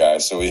great guy.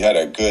 So we had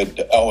a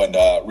good. Oh, and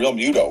Real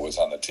Muto was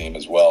on the team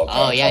as well.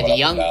 Oh yeah, the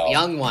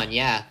young one.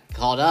 Yeah,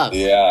 called up.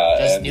 Yeah,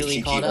 just and newly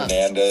Kiki called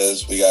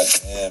Hernandez. We got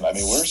him. I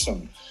mean, we're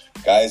some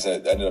guys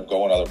that ended up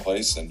going other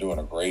places and doing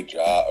a great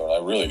job, or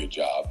a really good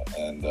job.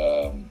 And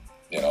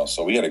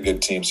so we had a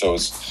good team. So it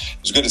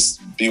was good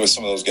to be with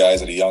some of those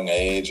guys at a young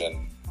age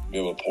and be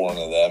able to pour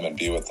into them and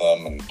be with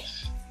them. And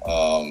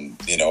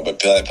but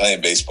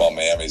playing baseball in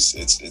Miami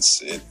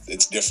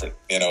it's different.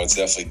 It's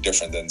definitely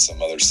different than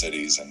some other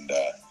cities. And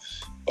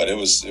but it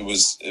was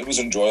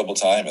an enjoyable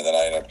time. And then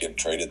I ended up getting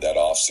traded that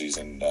off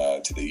season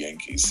to the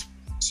Yankees.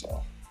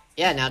 So.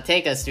 Yeah, now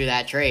take us through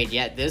that trade.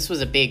 Yeah, this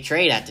was a big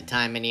trade at the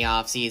time in the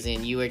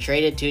offseason. You were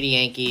traded to the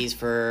Yankees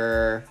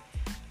for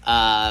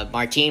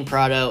Martin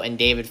Prado and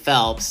David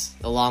Phelps,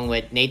 along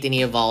with Nathan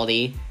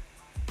Eovaldi,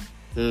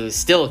 who's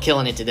still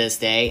killing it to this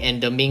day,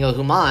 and Domingo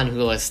Human,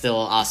 who is still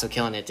also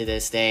killing it to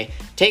this day.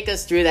 Take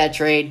us through that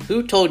trade.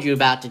 Who told you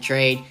about the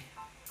trade,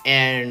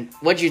 and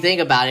what did you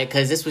think about it?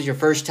 Because this was your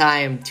first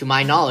time, to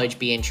my knowledge,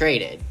 being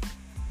traded.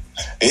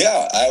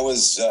 Yeah, I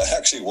was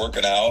actually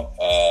working out.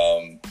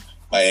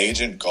 My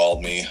agent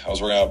called me. I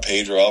was working out with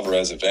Pedro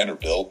Alvarez at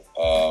Vanderbilt,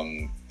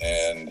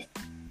 and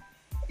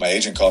my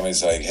agent called me.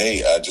 He's like,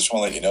 "Hey, I just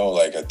want to let you know,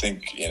 like, I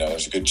think,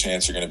 there's a good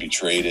chance you're going to be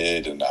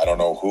traded, and I don't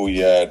know who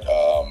yet."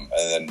 And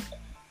then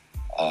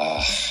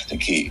I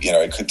think he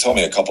could tell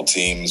me a couple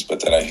teams, but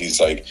then he's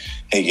like,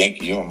 "Hey,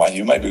 Yankee, you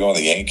might be going to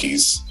the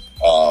Yankees."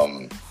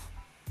 And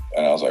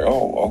I was like,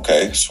 "Oh,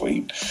 okay,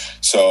 sweet."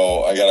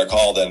 So I got a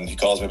call. Then he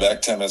calls me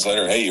back 10 minutes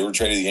later. "Hey, you were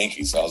traded to the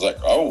Yankees." And I was like,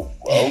 "Oh,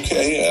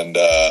 okay." And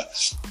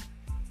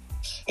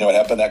it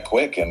happened that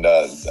quick. And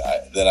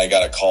then I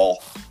got a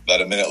call.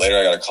 About a minute later,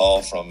 I got a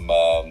call from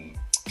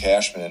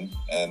Cashman,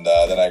 and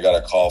then I got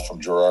a call from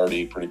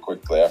Girardi pretty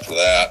quickly after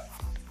that.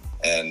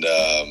 And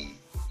then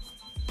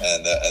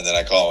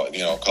I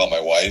called my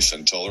wife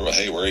and told her, "Well,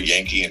 hey, we're a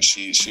Yankee," and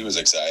she was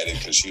excited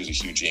because she was a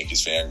huge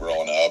Yankees fan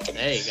growing up. And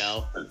there you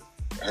go.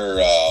 Her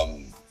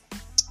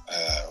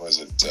was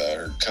it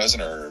her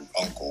cousin or her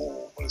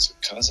uncle? What is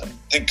it? Cousin?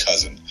 I think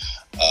cousin.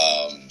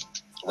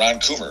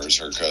 Ron Coomer is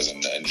her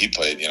cousin, and he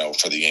played,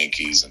 for the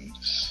Yankees, and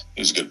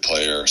he was a good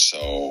player.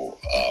 So,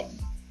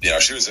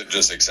 she was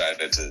just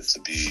excited to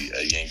be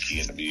a Yankee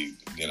and to be,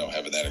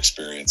 having that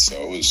experience.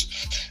 So it was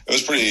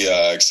pretty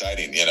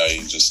exciting. You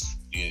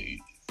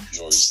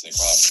always think,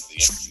 wow, the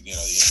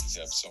Yankees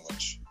have so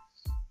much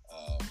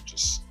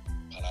just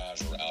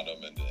panache around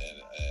them and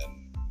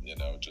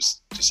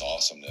just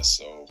awesomeness.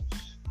 So,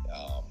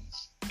 I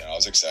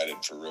was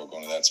excited for real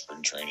going to that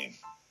spring training.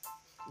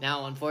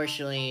 Now,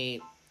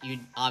 unfortunately, you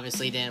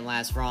obviously didn't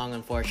last long,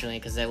 unfortunately,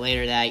 because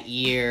later that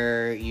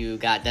year you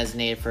got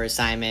designated for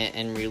assignment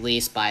and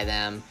released by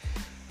them.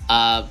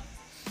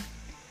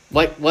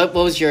 What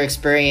was your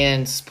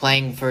experience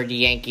playing for the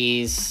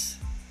Yankees?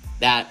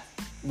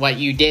 What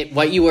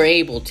you were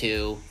able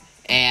to,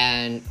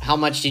 and how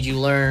much did you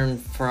learn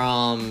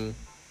from?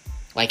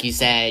 Like you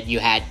said, you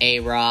had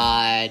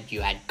A-Rod,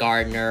 you had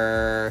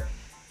Gardner,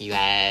 you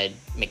had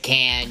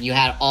McCann, you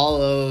had all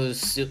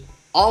those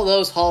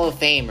Hall of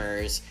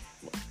Famers.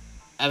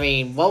 I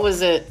mean, what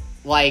was it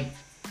like?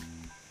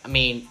 I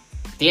mean,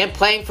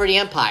 playing for the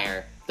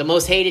Empire, the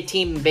most hated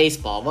team in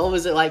baseball. What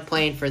was it like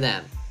playing for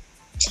them?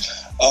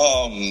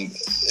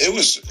 It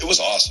was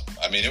awesome.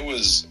 I mean, it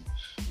was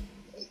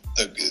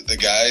the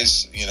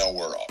guys,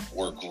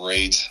 were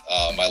great.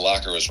 My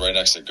locker was right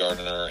next to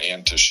Gardner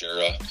and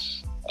Teixeira.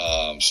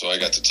 So I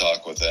got to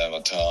talk with them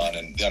a ton,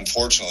 and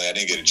unfortunately I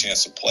didn't get a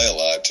chance to play a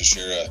lot.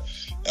 Teixeira,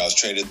 I was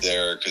traded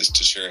there because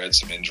Teixeira had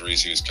some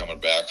injuries he was coming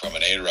back from,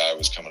 and A-Rod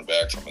was coming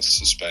back from a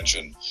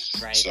suspension.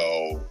 Right.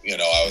 So,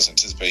 I was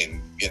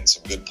anticipating getting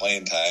some good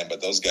playing time,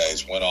 but those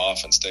guys went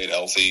off and stayed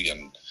healthy,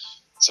 and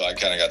so I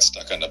kind of got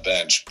stuck on the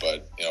bench.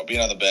 But,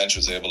 being on the bench,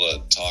 was able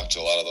to talk to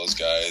a lot of those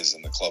guys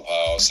in the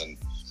clubhouse and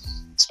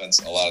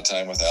spent a lot of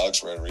time with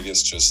Alex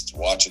Rodriguez, just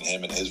watching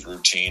him and his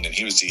routine. And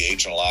he was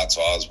DHing a lot,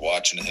 so I was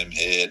watching him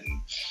hit.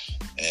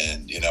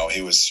 And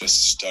he was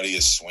just study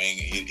his swing.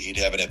 He'd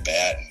have it at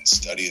bat and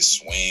study his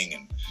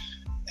swing.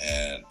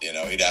 And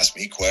he'd ask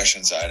me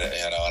questions. And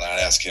I'd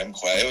ask him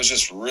questions. It was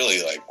just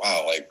really like,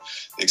 wow, like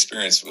the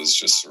experience was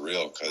just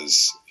surreal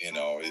because,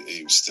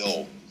 he was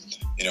still,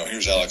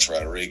 here's Alex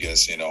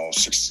Rodriguez,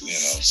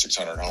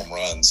 600 home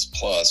runs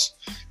plus.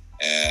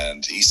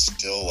 And he's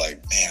still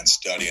like,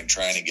 studying,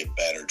 trying to get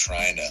better,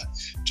 trying to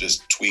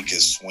just tweak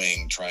his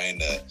swing, trying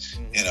to,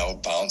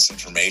 bounce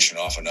information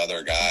off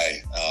another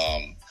guy,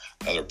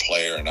 another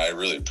player. And I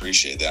really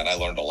appreciate that. And I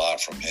learned a lot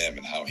from him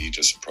and how he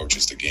just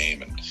approaches the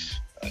game. And,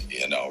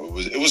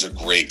 it was a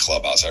great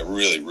clubhouse. I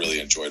really, really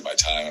enjoyed my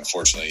time.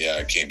 Unfortunately,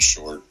 I came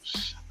short.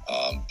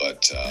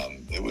 But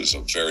it was a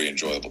very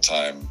enjoyable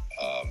time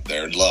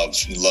there. Love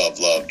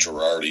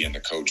Girardi and the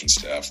coaching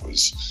staff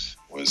was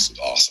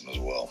awesome as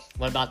well.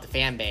 What about the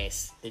fan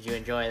base? Did you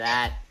enjoy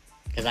that?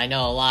 Because I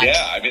know a lot.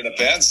 Yeah, I mean, the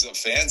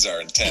fans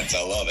are intense.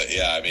 I love it.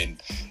 Yeah, I mean,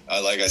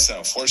 like I said,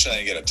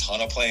 unfortunately, I didn't get a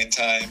ton of playing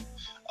time.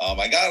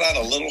 I got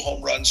on a little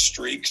home run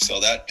streak, so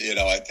that,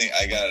 I think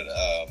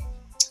I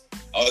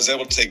was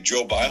able to take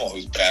Joe Beimel,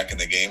 who's back in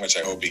the game, which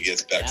I hope he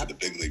gets back to the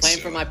big leagues playing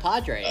soon. for my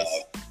Padres.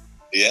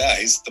 Yeah,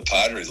 he's the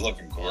Padres,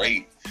 looking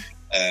great.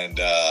 And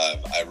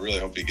I really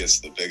hope he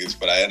gets to the biggest.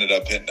 But I ended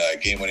up hitting a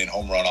game-winning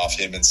home run off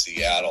him in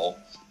Seattle.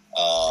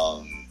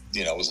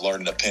 Was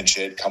learning to pinch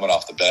hit coming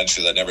off the bench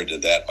because I never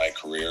did that in my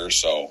career.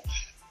 So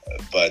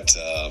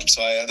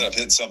I ended up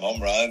hitting some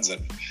home runs,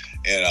 and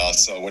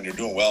so when you're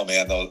doing well,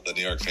 man, the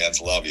New York fans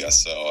love you.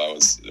 So I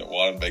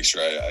wanted to make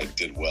sure I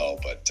did well.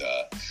 But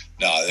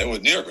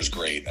New York was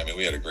great. I mean,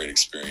 we had a great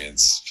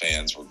experience.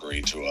 Fans were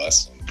great to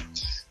us, and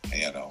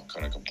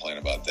couldn't complain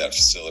about that.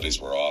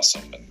 Facilities were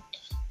awesome, and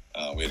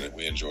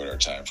we enjoyed our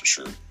time for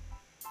sure.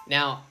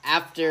 Now,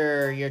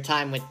 after your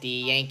time with the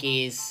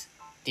Yankees,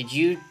 did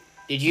you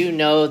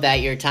know that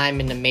your time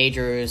in the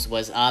majors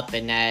was up,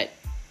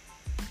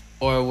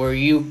 or were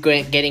you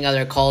getting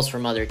other calls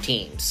from other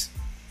teams?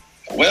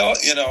 Well,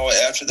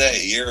 after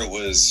that year, it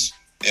was,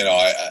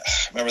 I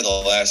remember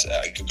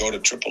I could go to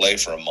AAA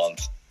for a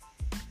month,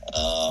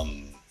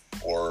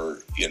 or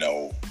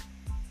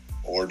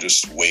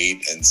just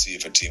wait and see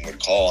if a team would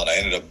call. And I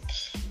ended up,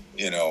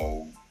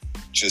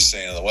 just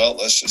saying, well,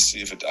 let's just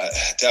see if at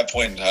that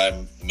point in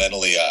time,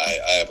 mentally,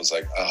 I was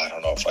like, I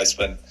don't know. If I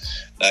spent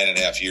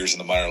 9.5 years in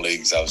the minor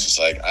leagues, I was just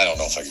like, I don't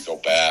know if I could go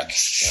back.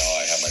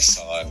 I had my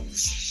son,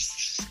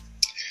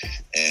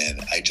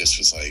 and I just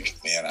was like,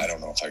 man, I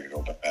don't know if I could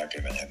go back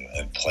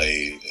and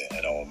play,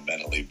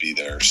 mentally be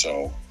there.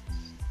 So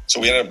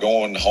we ended up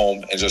going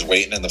home and just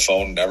waiting, and the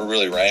phone never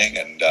really rang.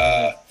 And,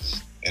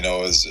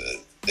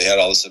 they had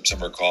all the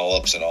September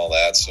call-ups and all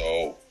that.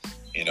 So,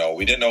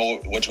 we didn't know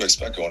what to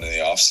expect going into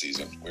the off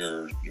season.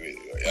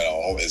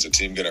 Is a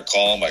team going to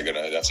call? Am I going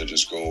to have to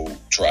just go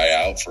try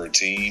out for a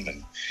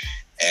team?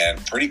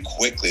 And pretty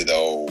quickly,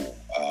 though,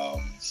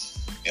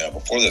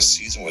 before the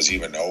season was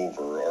even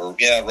over,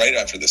 right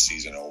after the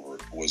season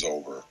was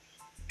over.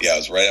 Yeah, it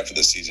was right after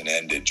the season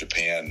ended.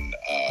 Japan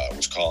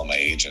was calling my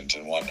agent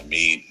and wanting to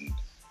meet and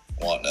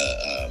wanting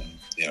to,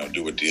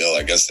 do a deal.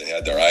 I guess they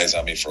had their eyes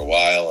on me for a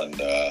while,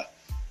 and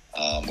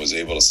was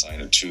able to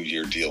sign a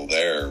 2-year deal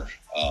there,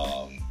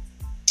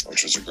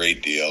 which was a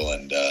great deal.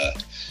 And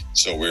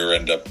so we're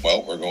going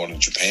to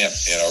Japan.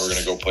 We're going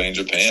to go play in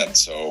Japan.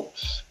 So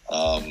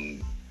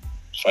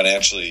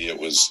financially, it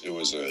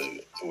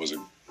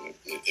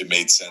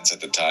made sense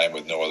at the time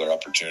with no other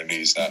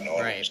opportunities, not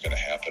knowing what was going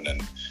to happen.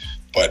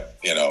 But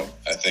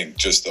I think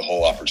just the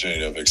whole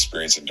opportunity of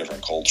experiencing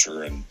different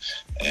culture and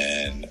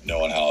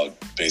knowing how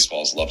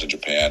baseball is loved in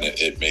Japan,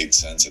 it made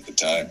sense at the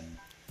time.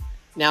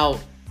 Now,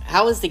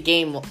 how is the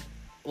game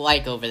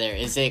like over there?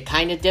 Is it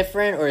kind of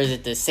different, or is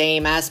it the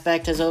same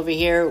aspect as over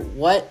here?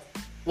 What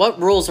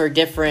rules are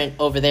different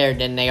over there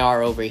than they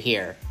are over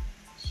here?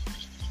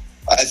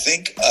 I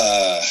think,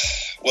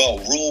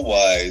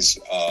 rule-wise,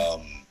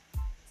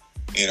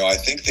 I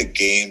think the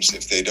games, I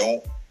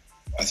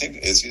think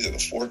it's either the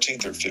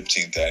 14th or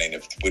 15th inning.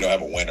 If we don't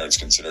have a winner, it's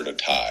considered a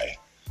tie.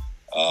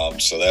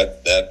 So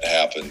that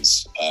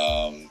happens.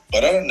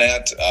 But other than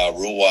that,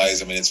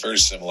 rule-wise, I mean, it's very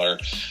similar.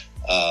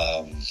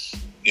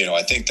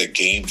 I think the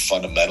game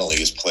fundamentally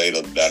is played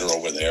better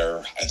over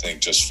there. I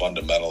think just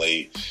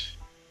fundamentally,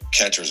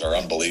 catchers are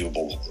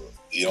unbelievable.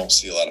 You don't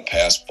see a lot of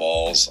pass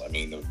balls. I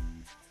mean, the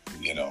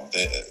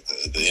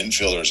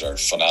infielders are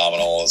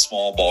phenomenal. A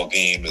small ball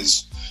game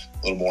is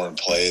a little more in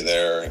play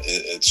there.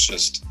 It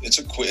seems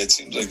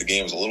like the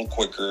game is a little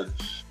quicker.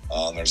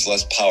 There's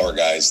less power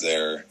guys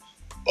there,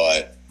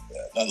 but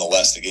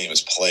nonetheless, the game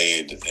is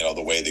played,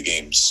 the way the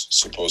game's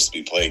supposed to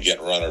be played,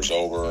 getting runners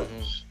over.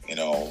 Mm-hmm.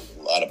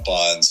 A lot of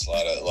bunts, a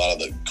lot of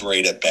the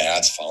great at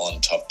bats,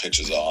 fouling tough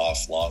pitches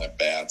off, long at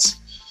bats,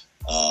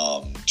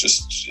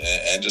 just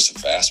a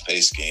fast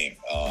paced game.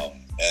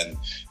 And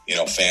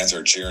fans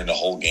are cheering the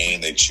whole game.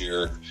 They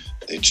cheer.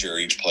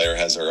 Each player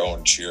has their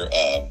own cheer,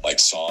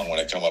 song when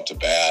they come up to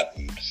bat.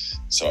 And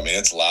so, I mean,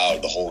 it's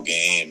loud the whole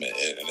game, and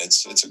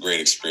it's a great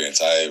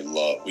experience.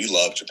 We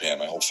love Japan.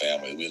 My whole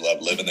family, we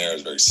love living there.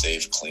 It's a very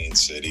safe, clean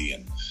city,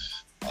 and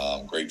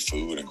great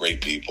food and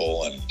great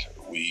people. And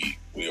we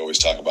always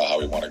talk about how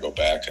we want to go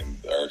back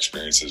and our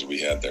experiences we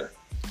had there.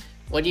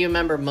 What do you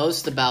remember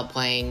most about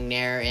playing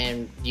there?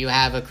 And do you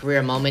have a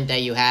career moment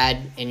that you had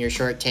in your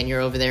short tenure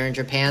over there in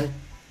Japan?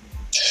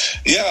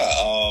 Yeah,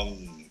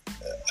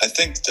 I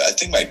think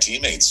my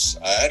teammates,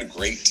 I had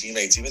great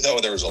teammates, even though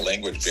there was a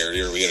language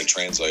barrier. We had a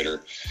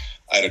translator.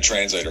 I had a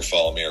translator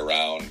follow me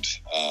around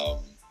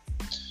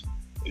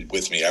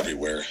with me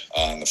everywhere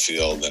on the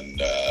field,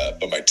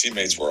 but my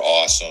teammates were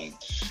awesome.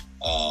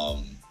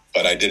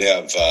 But I did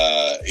have,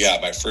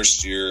 my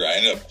first year, I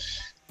ended up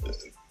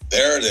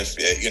there. If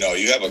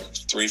you have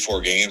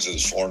 3-4 games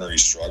as a foreigner, you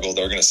struggle,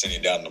 they're going to send you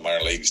down to the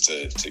minor leagues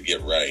to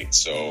get right.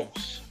 So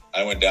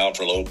I went down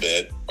for a little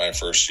bit my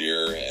first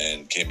year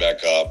and came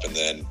back up. And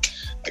then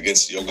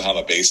against the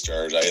Yokohama Bay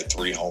Stars, I had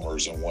 3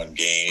 homers in one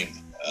game.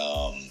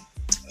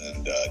 And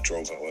and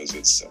drove it. Was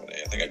it 7?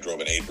 I think I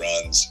drove in 8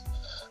 runs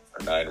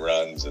or 9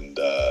 runs, and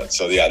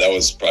so yeah, that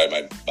was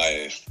probably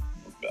my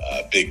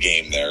big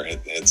game there.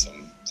 Hit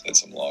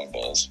some long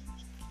balls.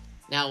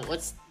 Now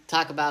let's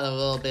talk about a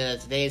little bit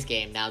of today's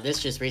game. Now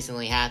this just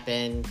recently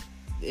happened.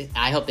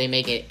 I hope they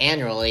make it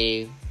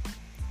annually.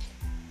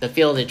 The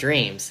Field of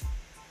Dreams.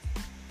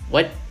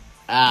 What?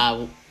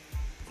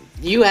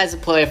 You as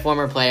a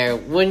former player,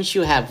 wouldn't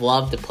you have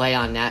loved to play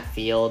on that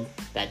field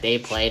that they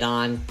played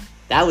on?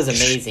 That was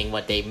amazing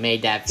what they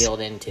made that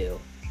field into.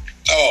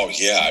 Oh,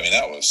 yeah. I mean,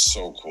 that was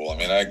so cool. I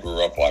mean, I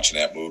grew up watching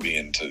that movie,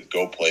 and to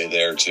go play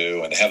there,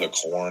 too, and have the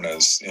corn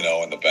as, in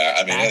the back.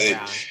 I mean,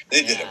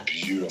 they did a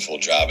beautiful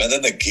job. And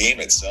then the game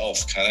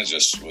itself kind of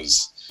just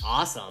was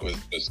awesome.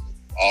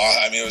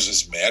 I mean, it was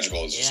just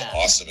magical. It was just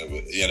awesome. It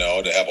was,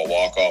 to have a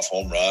walk-off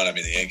home run. I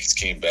mean, the Yankees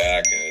came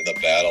back in the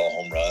battle of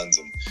home runs,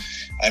 and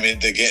I mean,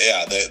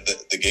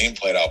 the game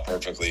played out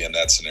perfectly in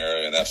that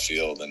scenario, in that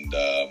field, and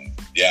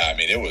I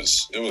mean, it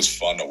was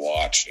fun to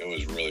watch. It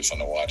was really fun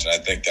to watch, and I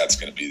think that's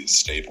going to be the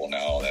staple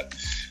now. That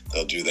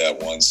they'll do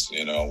that once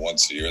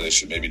a year. They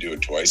should maybe do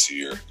it twice a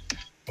year,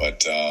 but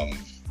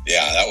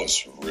that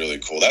was really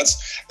cool.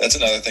 That's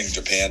another thing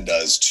Japan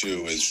does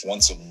too. Is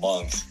once a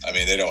month. I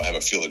mean, they don't have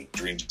a Field of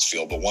Dreams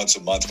field, but once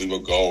a month we will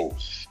go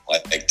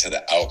like to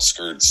the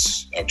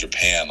outskirts of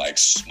Japan, like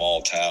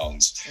small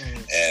towns,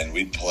 and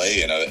we'd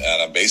play in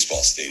a baseball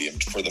stadium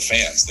for the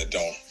fans that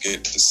don't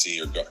get to see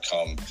or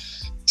come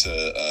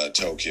to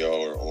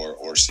Tokyo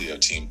or see a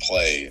team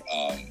play,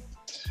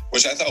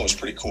 which I thought was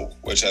pretty cool.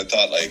 Which I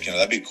thought,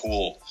 that'd be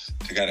cool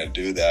to kind of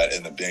do that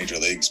in the major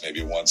leagues,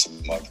 maybe once a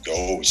month,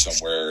 go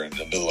somewhere in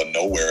the middle of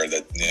nowhere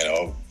that,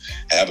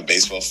 have a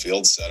baseball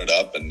field, set it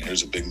up, and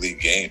here's a big league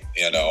game,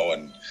 and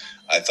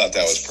I thought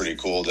that was pretty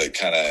cool to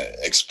kind of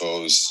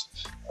expose,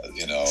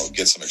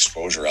 get some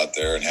exposure out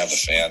there and have the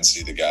fans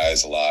see the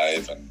guys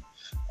live. And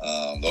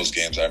those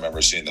games, I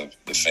remember seeing the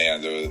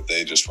fans,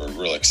 they just were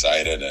real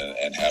excited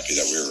and happy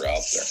that we were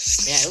out there.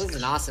 Yeah, it was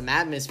an awesome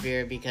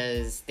atmosphere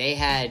because they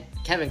had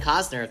Kevin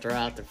Costner throw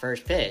out the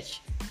first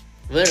pitch.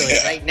 Literally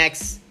right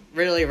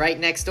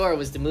next door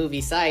was the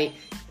movie site,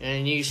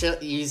 and you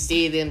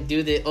see them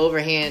do the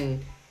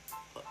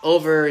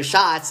over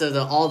shots of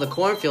all the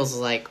cornfields.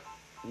 Like,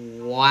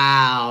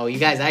 wow, you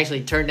guys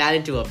actually turned that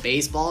into a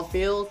baseball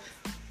field?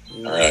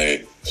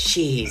 Right.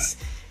 Jeez.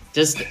 I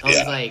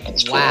was like,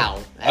 wow.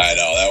 Cool. I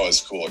know, that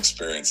was a cool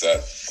experience. I'm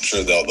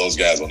sure those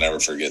guys will never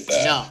forget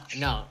that.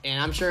 No.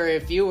 And I'm sure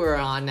if you were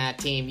on that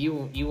team,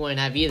 you wouldn't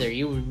have either.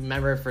 You would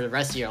remember it for the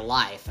rest of your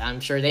life. I'm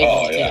sure they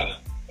would too.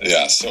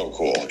 Yeah, so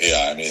cool.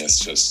 Yeah, I mean, it's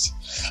just,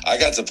 I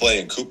got to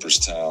play in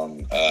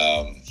Cooperstown.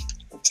 I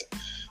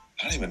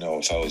don't even know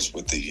if I was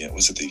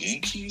was it the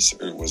Yankees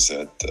or was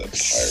that the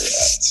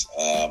Pirates?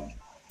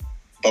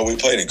 But we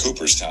played in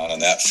Cooperstown on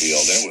that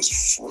field, and it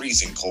was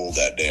freezing cold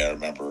that day, I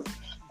remember.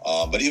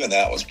 But even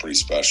that was pretty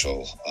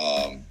special.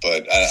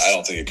 But I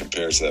don't think it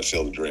compares to that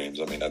Field of Dreams.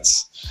 I mean,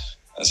 that's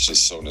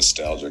just so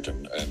nostalgic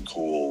and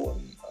cool,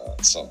 and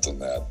something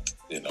that,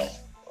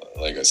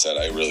 like I said,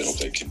 I really hope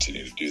they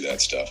continue to do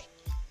that stuff.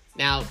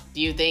 Now,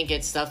 do you think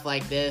it's stuff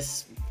like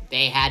this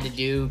they had to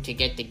do to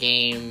get the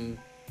game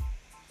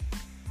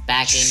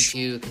back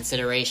into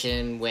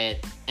consideration with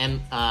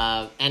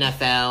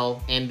NFL,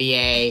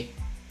 NBA,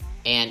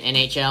 and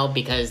NHL,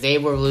 because they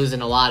were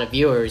losing a lot of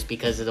viewers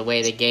because of the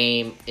way the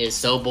game is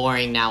so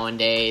boring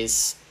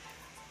nowadays?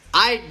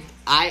 I'm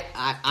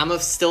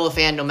still a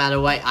fan no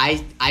matter what.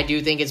 I do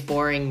think it's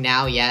boring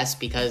now, yes,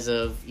 because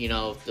of,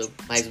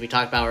 as we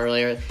talked about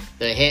earlier,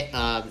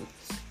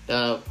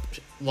 the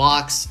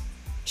walks,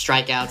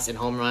 strikeouts, and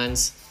home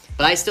runs.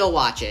 But I still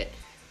watch it.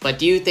 But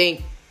do you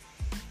think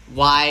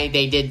why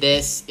they did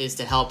this is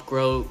to help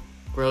grow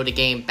the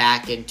game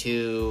back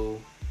into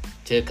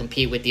to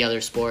compete with the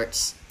other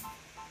sports?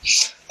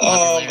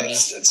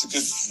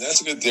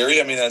 That's a good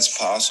theory. I mean, that's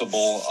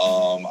possible.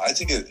 I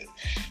think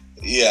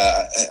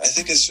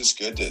it's just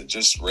good to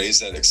just raise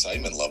that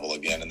excitement level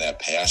again and that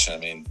passion. I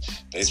mean,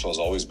 baseball's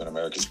always been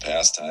America's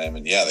pastime,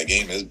 and the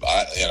game is,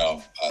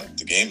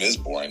 the game is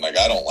boring. Like,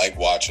 I don't like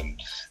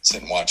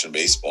sitting watching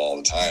baseball all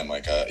the time.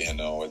 Like,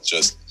 it's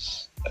just,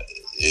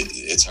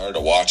 it's hard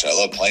to watch. I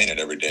love playing it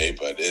every day,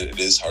 but it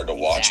is hard to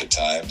watch at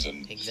times.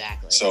 And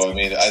so, I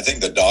mean, I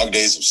think the dog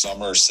days of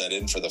summer set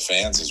in for the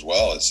fans as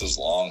well. It's just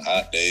long,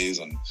 hot days,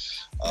 and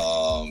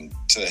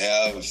to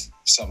have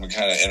something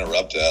kind of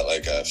interrupt that,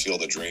 like a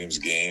Field of Dreams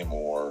game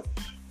or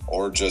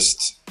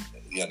just,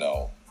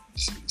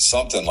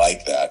 something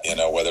like that,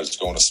 whether it's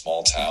going to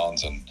small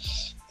towns and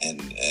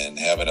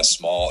having a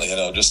small,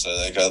 just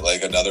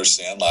like another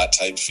Sandlot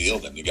type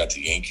field, and you got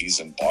the Yankees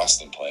in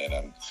Boston playing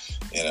in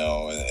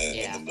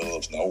the middle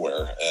of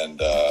nowhere.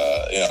 And,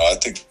 I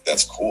think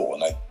that's cool.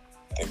 And I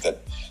think that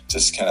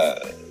just kind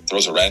of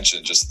throws a wrench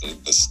in just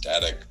the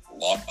static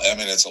long. I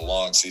mean, it's a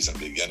long season to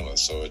begin with,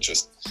 so you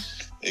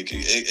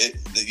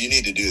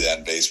need to do that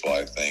in baseball,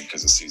 I think,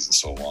 because the season's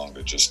so long,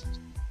 to just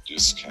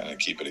kind of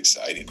keep it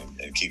exciting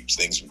and keep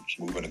things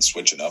moving and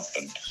switching up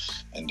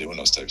and doing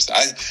those types of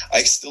things.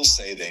 I still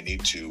say they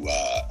need to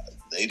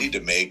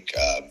make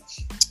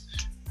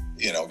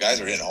guys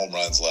are hitting home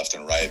runs left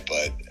and right,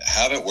 but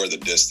have it where the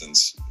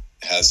distance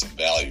has some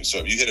value. So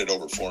if you hit it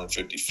over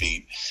 450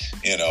 feet,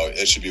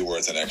 it should be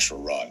worth an extra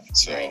run.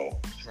 So,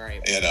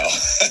 right.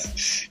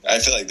 I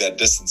feel like that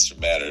distance should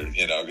matter,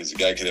 because the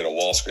guy could hit a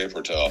wall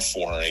scraper to a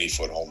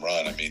 480-foot home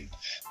run. I mean,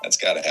 that's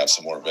got to have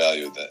some more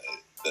value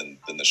than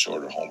the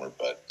shorter homer,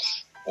 but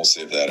we'll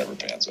see if that ever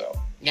pans out.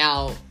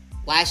 Now,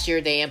 last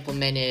year they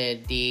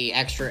implemented the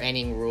extra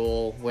inning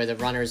rule where the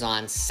runner's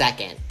on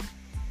second.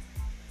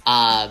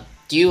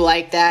 Do you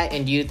like that,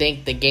 and do you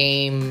think the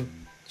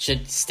game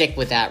should stick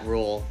with that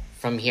rule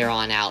from here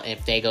on out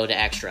if they go to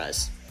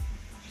extras?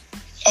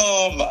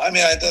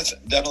 I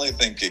definitely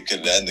think it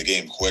could end the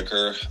game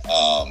quicker.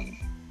 I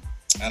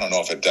don't know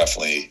if it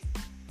definitely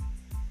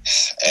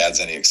adds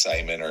any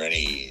excitement or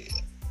any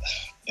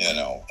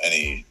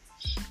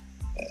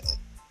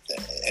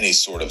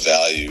sort of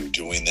value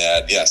doing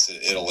that. Yes,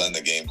 it'll end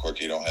the game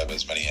quicker. You don't have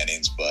as many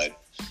innings, but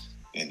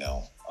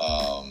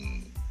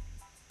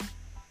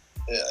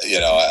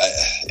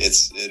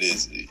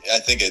I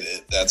think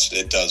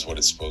it does what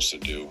it's supposed to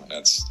do, and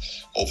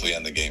that's hopefully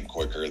end the game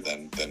quicker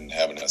than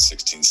having a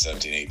 16,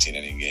 17, 18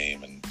 inning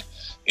game. And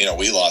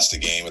we lost a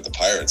game with the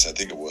Pirates. I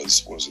think it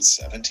was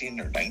 17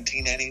 or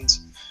 19 innings.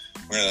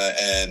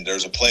 And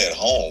there's a play at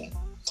home.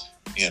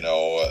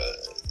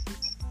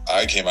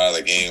 I came out of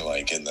the game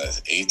like in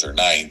the 8th or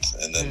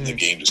 9th, and then the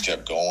game just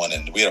kept going.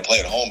 And we had a play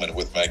at home and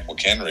with Mike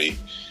McHenry,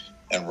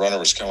 and runner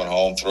was coming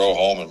home, throw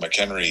home, and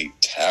McHenry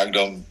tagged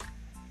him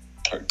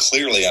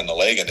clearly on the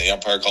leg, and the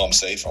umpire called him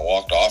safe and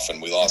walked off,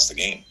 and we lost the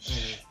game.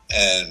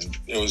 And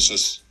it was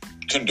just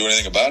couldn't do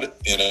anything about it.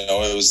 It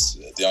was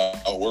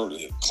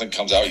Clint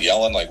comes out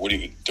yelling like, "What are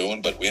you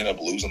doing?" But we ended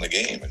up losing the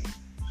game, and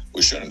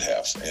we shouldn't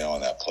have,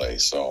 on that play.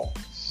 So,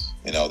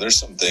 there's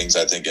some things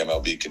I think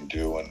MLB can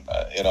do, and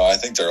I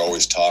think they're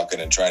always talking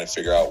and trying to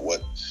figure out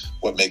what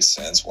makes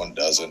sense, what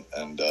doesn't,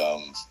 and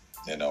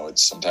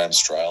it's sometimes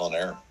trial and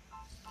error.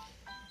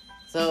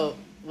 So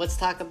let's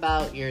talk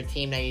about your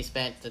team that you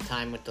spent the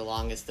time with the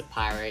longest, the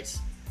Pirates.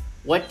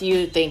 What do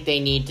you think they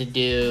need to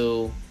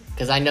do?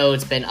 Because I know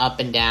it's been up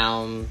and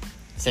down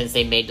since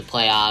they made the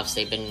playoffs.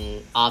 They've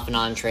been off and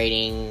on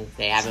trading.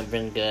 They haven't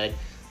been good.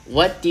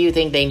 What do you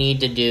think they need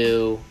to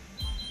do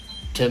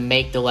to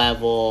make the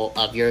level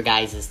of your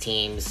guys'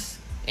 teams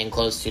and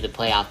close to the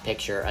playoff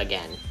picture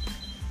again?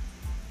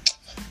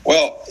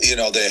 Well,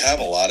 they have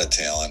a lot of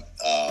talent.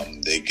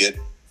 They get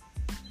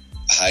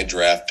high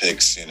draft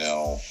picks,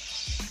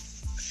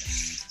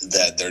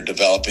 that they're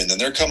developing,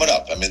 and they're coming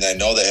up. I mean, I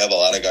know they have a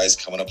lot of guys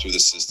coming up through the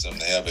system.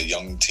 They have a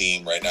young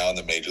team right now in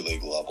the major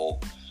league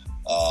level.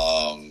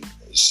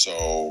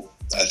 So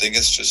I think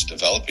it's just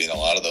developing a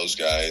lot of those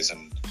guys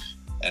and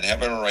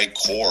having a right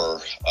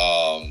core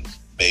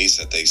base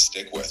that they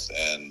stick with,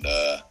 and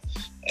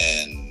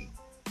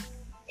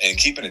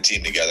keeping a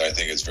team together. I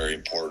think is very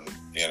important,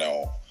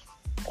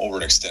 over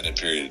an extended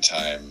period of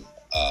time,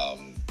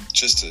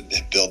 just to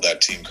build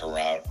that team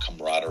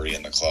camaraderie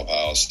in the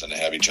clubhouse and to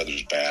have each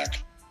other's back.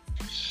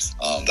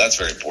 That's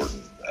very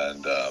important.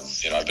 And,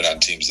 I've been on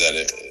teams that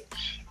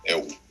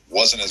it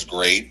wasn't as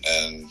great,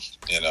 and,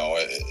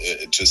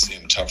 it just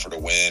seemed tougher to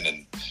win.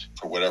 And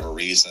for whatever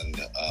reason,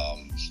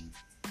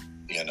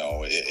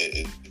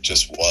 it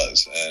just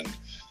was. And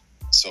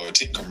so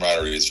team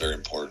camaraderie is very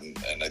important.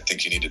 And I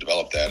think you need to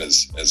develop that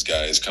as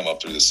guys come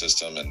up through the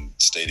system and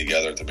stay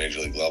together at the major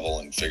league level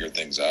and figure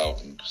things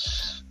out. And,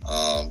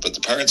 but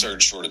the Pirates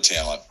aren't short of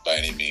talent by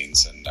any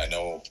means. And I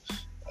know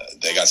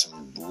they got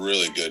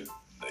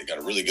they got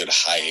a really good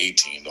high A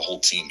team. The whole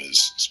team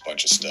is a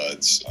bunch of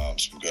studs,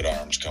 some good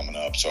arms coming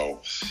up.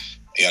 So,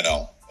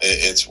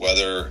 it's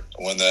whether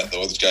when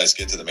those guys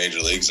get to the major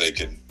leagues, they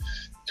can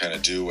kind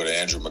of do what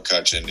Andrew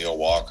McCutchen, Neil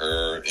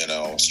Walker,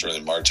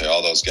 Sterling Marte,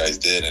 all those guys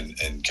did,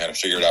 and kind of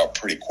figure it out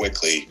pretty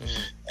quickly,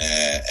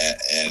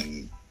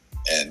 and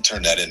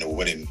turn that into a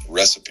winning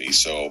recipe.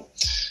 So,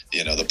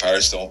 the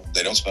Pirates don't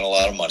spend a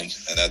lot of money,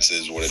 and that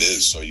is what it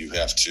is. So you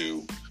have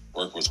to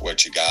work with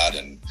what you got,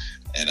 and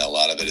a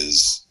lot of it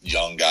is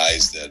young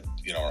guys that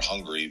are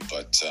hungry,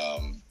 but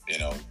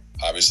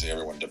obviously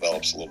everyone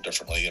develops a little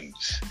differently and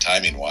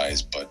timing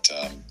wise, but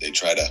they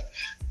try to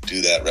do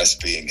that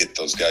recipe and get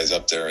those guys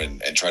up there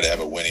and try to have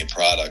a winning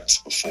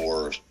product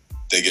before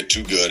they get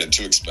too good and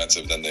too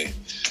expensive. Then they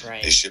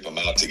ship them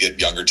out to get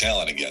younger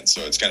talent again.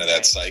 So it's kind of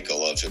that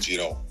cycle of, if you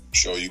don't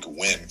show you can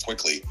win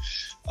quickly,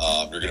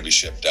 you're going to be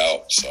shipped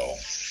out. So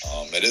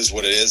it is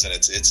what it is, and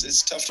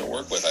it's tough to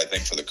work with, I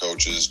think, for the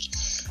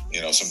coaches,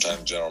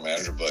 sometimes general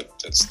manager, but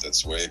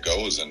that's the way it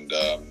goes, and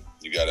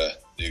you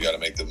gotta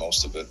make the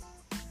most of it.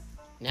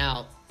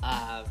 Now,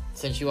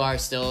 since you are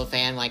still a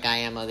fan like I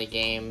am of the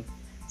game,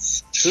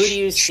 who do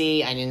you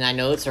see, I mean, I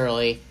know it's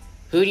early,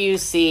 who do you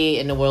see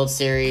in the World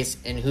Series,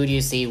 and who do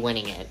you see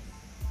winning it?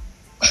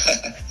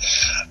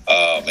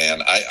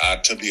 Man, I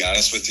to be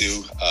honest with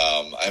you,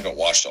 I haven't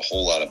watched a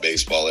whole lot of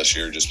baseball this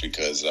year just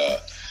because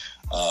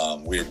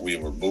we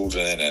were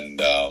moving,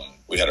 and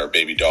we had our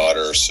baby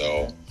daughter,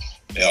 so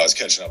I was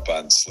catching up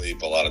on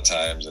sleep a lot of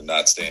times and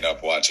not staying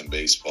up watching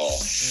baseball.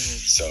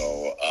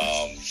 So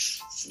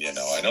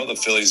I know the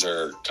Phillies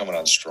are coming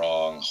on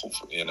strong.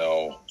 Hopefully,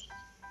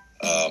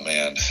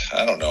 man,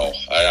 I don't know.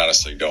 I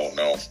honestly don't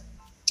know.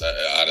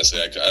 I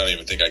don't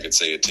even think I could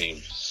say a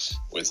team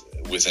with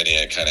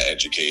any kind of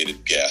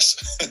educated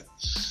guess.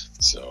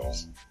 So,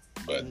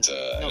 but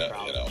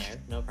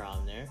no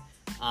problem there.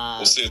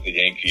 We'll see what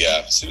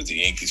the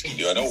Yankees can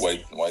do. I know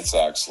White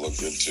Sox look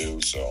good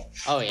too. So.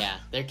 Oh yeah,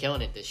 they're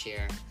killing it this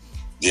year.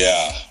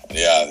 Yeah.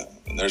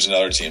 And there's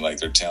another team, like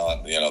their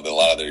talent. A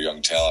lot of their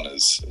young talent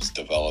is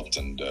developed,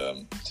 and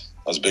I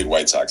was a big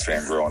White Sox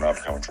fan growing up,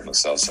 coming from the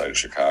south side of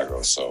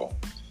Chicago. So,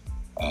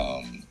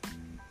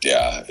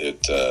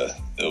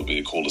 it'll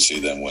be cool to see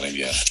them win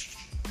again.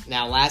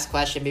 Now, last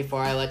question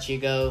before I let you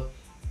go.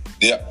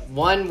 Yeah.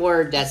 One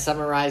word that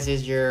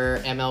summarizes your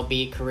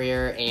MLB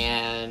career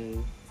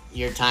and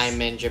your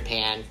time in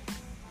Japan.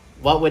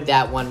 What would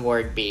that one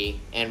word be,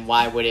 and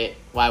why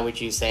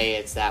would you say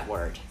it's that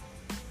word?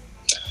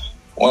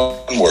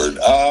 One word.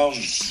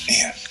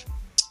 Man.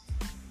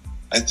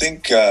 I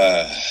think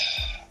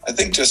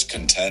just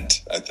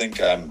content. I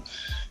think I'm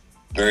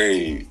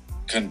very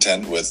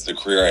content with the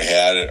career I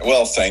had.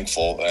 Well,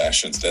 thankful.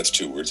 That's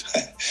 2 words.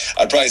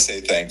 I'd probably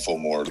say thankful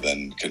more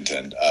than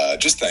content.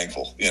 Just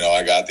thankful.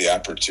 I got the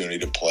opportunity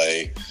to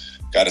play,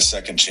 got a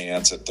second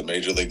chance at the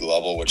major league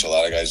level, which a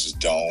lot of guys just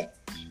don't.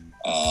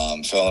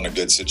 Fell in a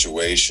good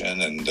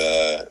situation and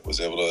was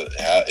able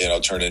to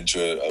turn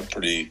into a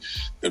pretty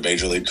good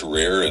major league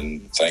career,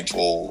 and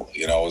thankful,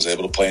 was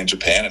able to play in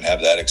Japan and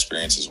have that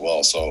experience as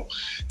well. So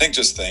I think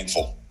just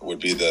thankful would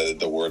be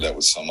the word that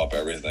would sum up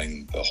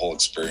everything, the whole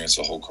experience,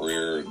 the whole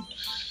career.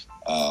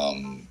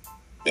 And,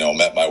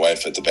 met my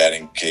wife at the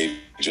batting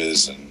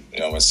cages, and,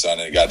 my son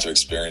got to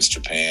experience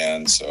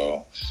Japan.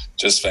 So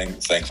just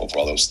thankful for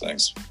all those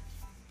things.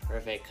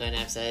 Perfect. Couldn't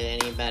have said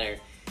it any better.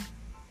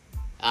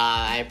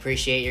 I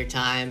appreciate your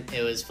time.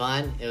 It was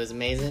fun. It was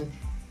amazing.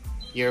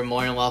 You're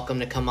more than welcome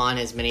to come on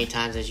as many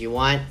times as you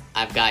want.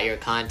 I've got your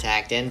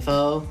contact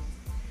info.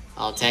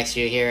 I'll text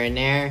you here and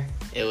there.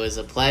 It was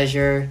a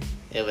pleasure.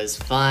 It was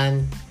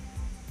fun.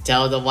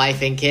 Tell the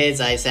wife and kids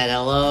I said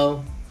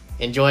hello.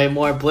 Enjoy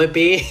more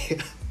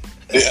Blippi.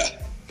 Yeah.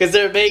 Because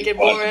they're making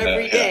more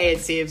every day, it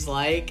seems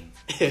like.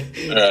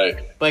 Right.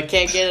 But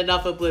can't get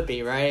enough of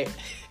Blippi, right?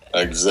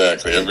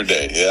 Exactly. Every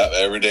day. Yeah.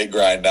 Everyday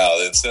grind now.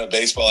 Instead of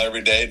baseball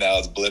every day, now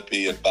it's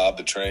Blippi and Bob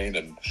the Train,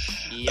 and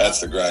that's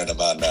the grind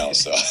I'm on now.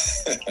 So.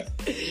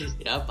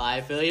 Yep.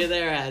 I feel you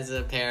there as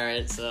a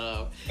parent.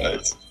 So.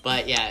 Nice.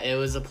 But yeah, it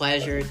was a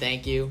pleasure.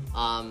 Thank you.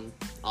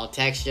 I'll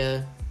text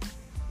you,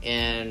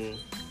 and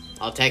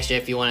I'll text you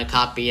if you want a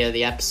copy of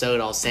the episode.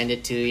 I'll send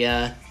it to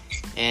you.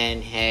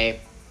 And hey,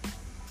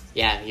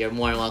 yeah, you're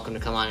more than welcome to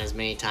come on as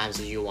many times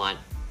as you want.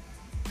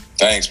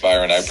 Thanks,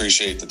 Byron. I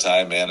appreciate the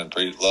time, man, and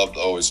loved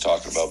always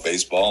talking about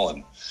baseball,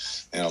 and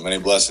many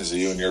blessings to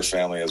you and your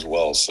family as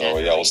well. So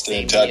Definitely. Yeah, we'll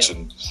stay in touch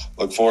and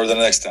look forward to the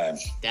next time.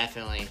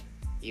 Definitely.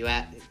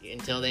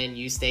 Until then,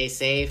 you stay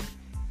safe.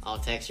 I'll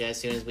text you as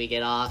soon as we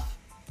get off.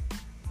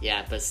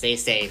 Yeah, but stay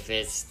safe.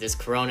 This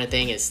Corona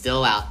thing is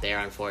still out there,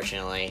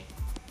 unfortunately.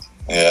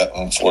 Yeah,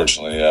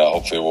 unfortunately. Yeah,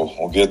 hopefully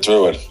we'll get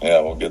through it.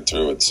 Yeah, we'll get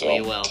through it. So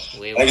we will.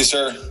 Thank you,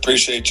 sir.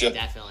 Appreciate you.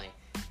 Definitely.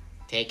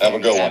 Take care. Have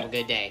a good one. Have a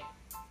good day.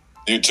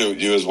 You too.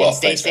 You as well. And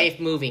stay Thanks, safe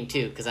man. moving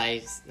too, because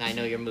I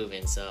know you're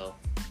moving. So.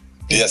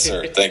 Yes,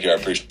 sir. Thank you. I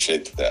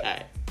appreciate that. All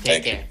right.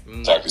 Take care.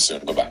 You. Talk to you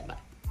soon. Bye-bye. Bye.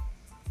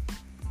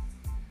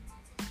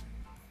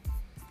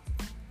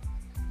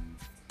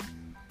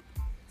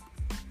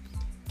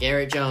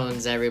 Garrett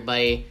Jones,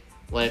 everybody.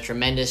 What a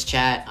tremendous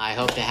chat. I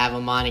hope to have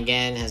him on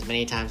again as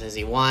many times as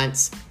he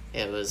wants.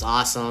 It was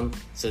awesome.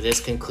 So this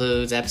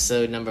concludes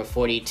episode number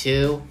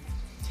 42.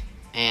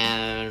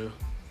 And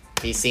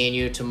be seeing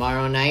you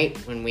tomorrow night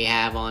when we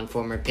have on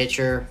former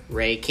pitcher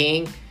Ray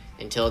King.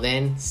 Until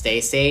then,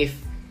 stay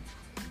safe.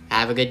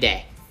 Have a good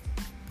day.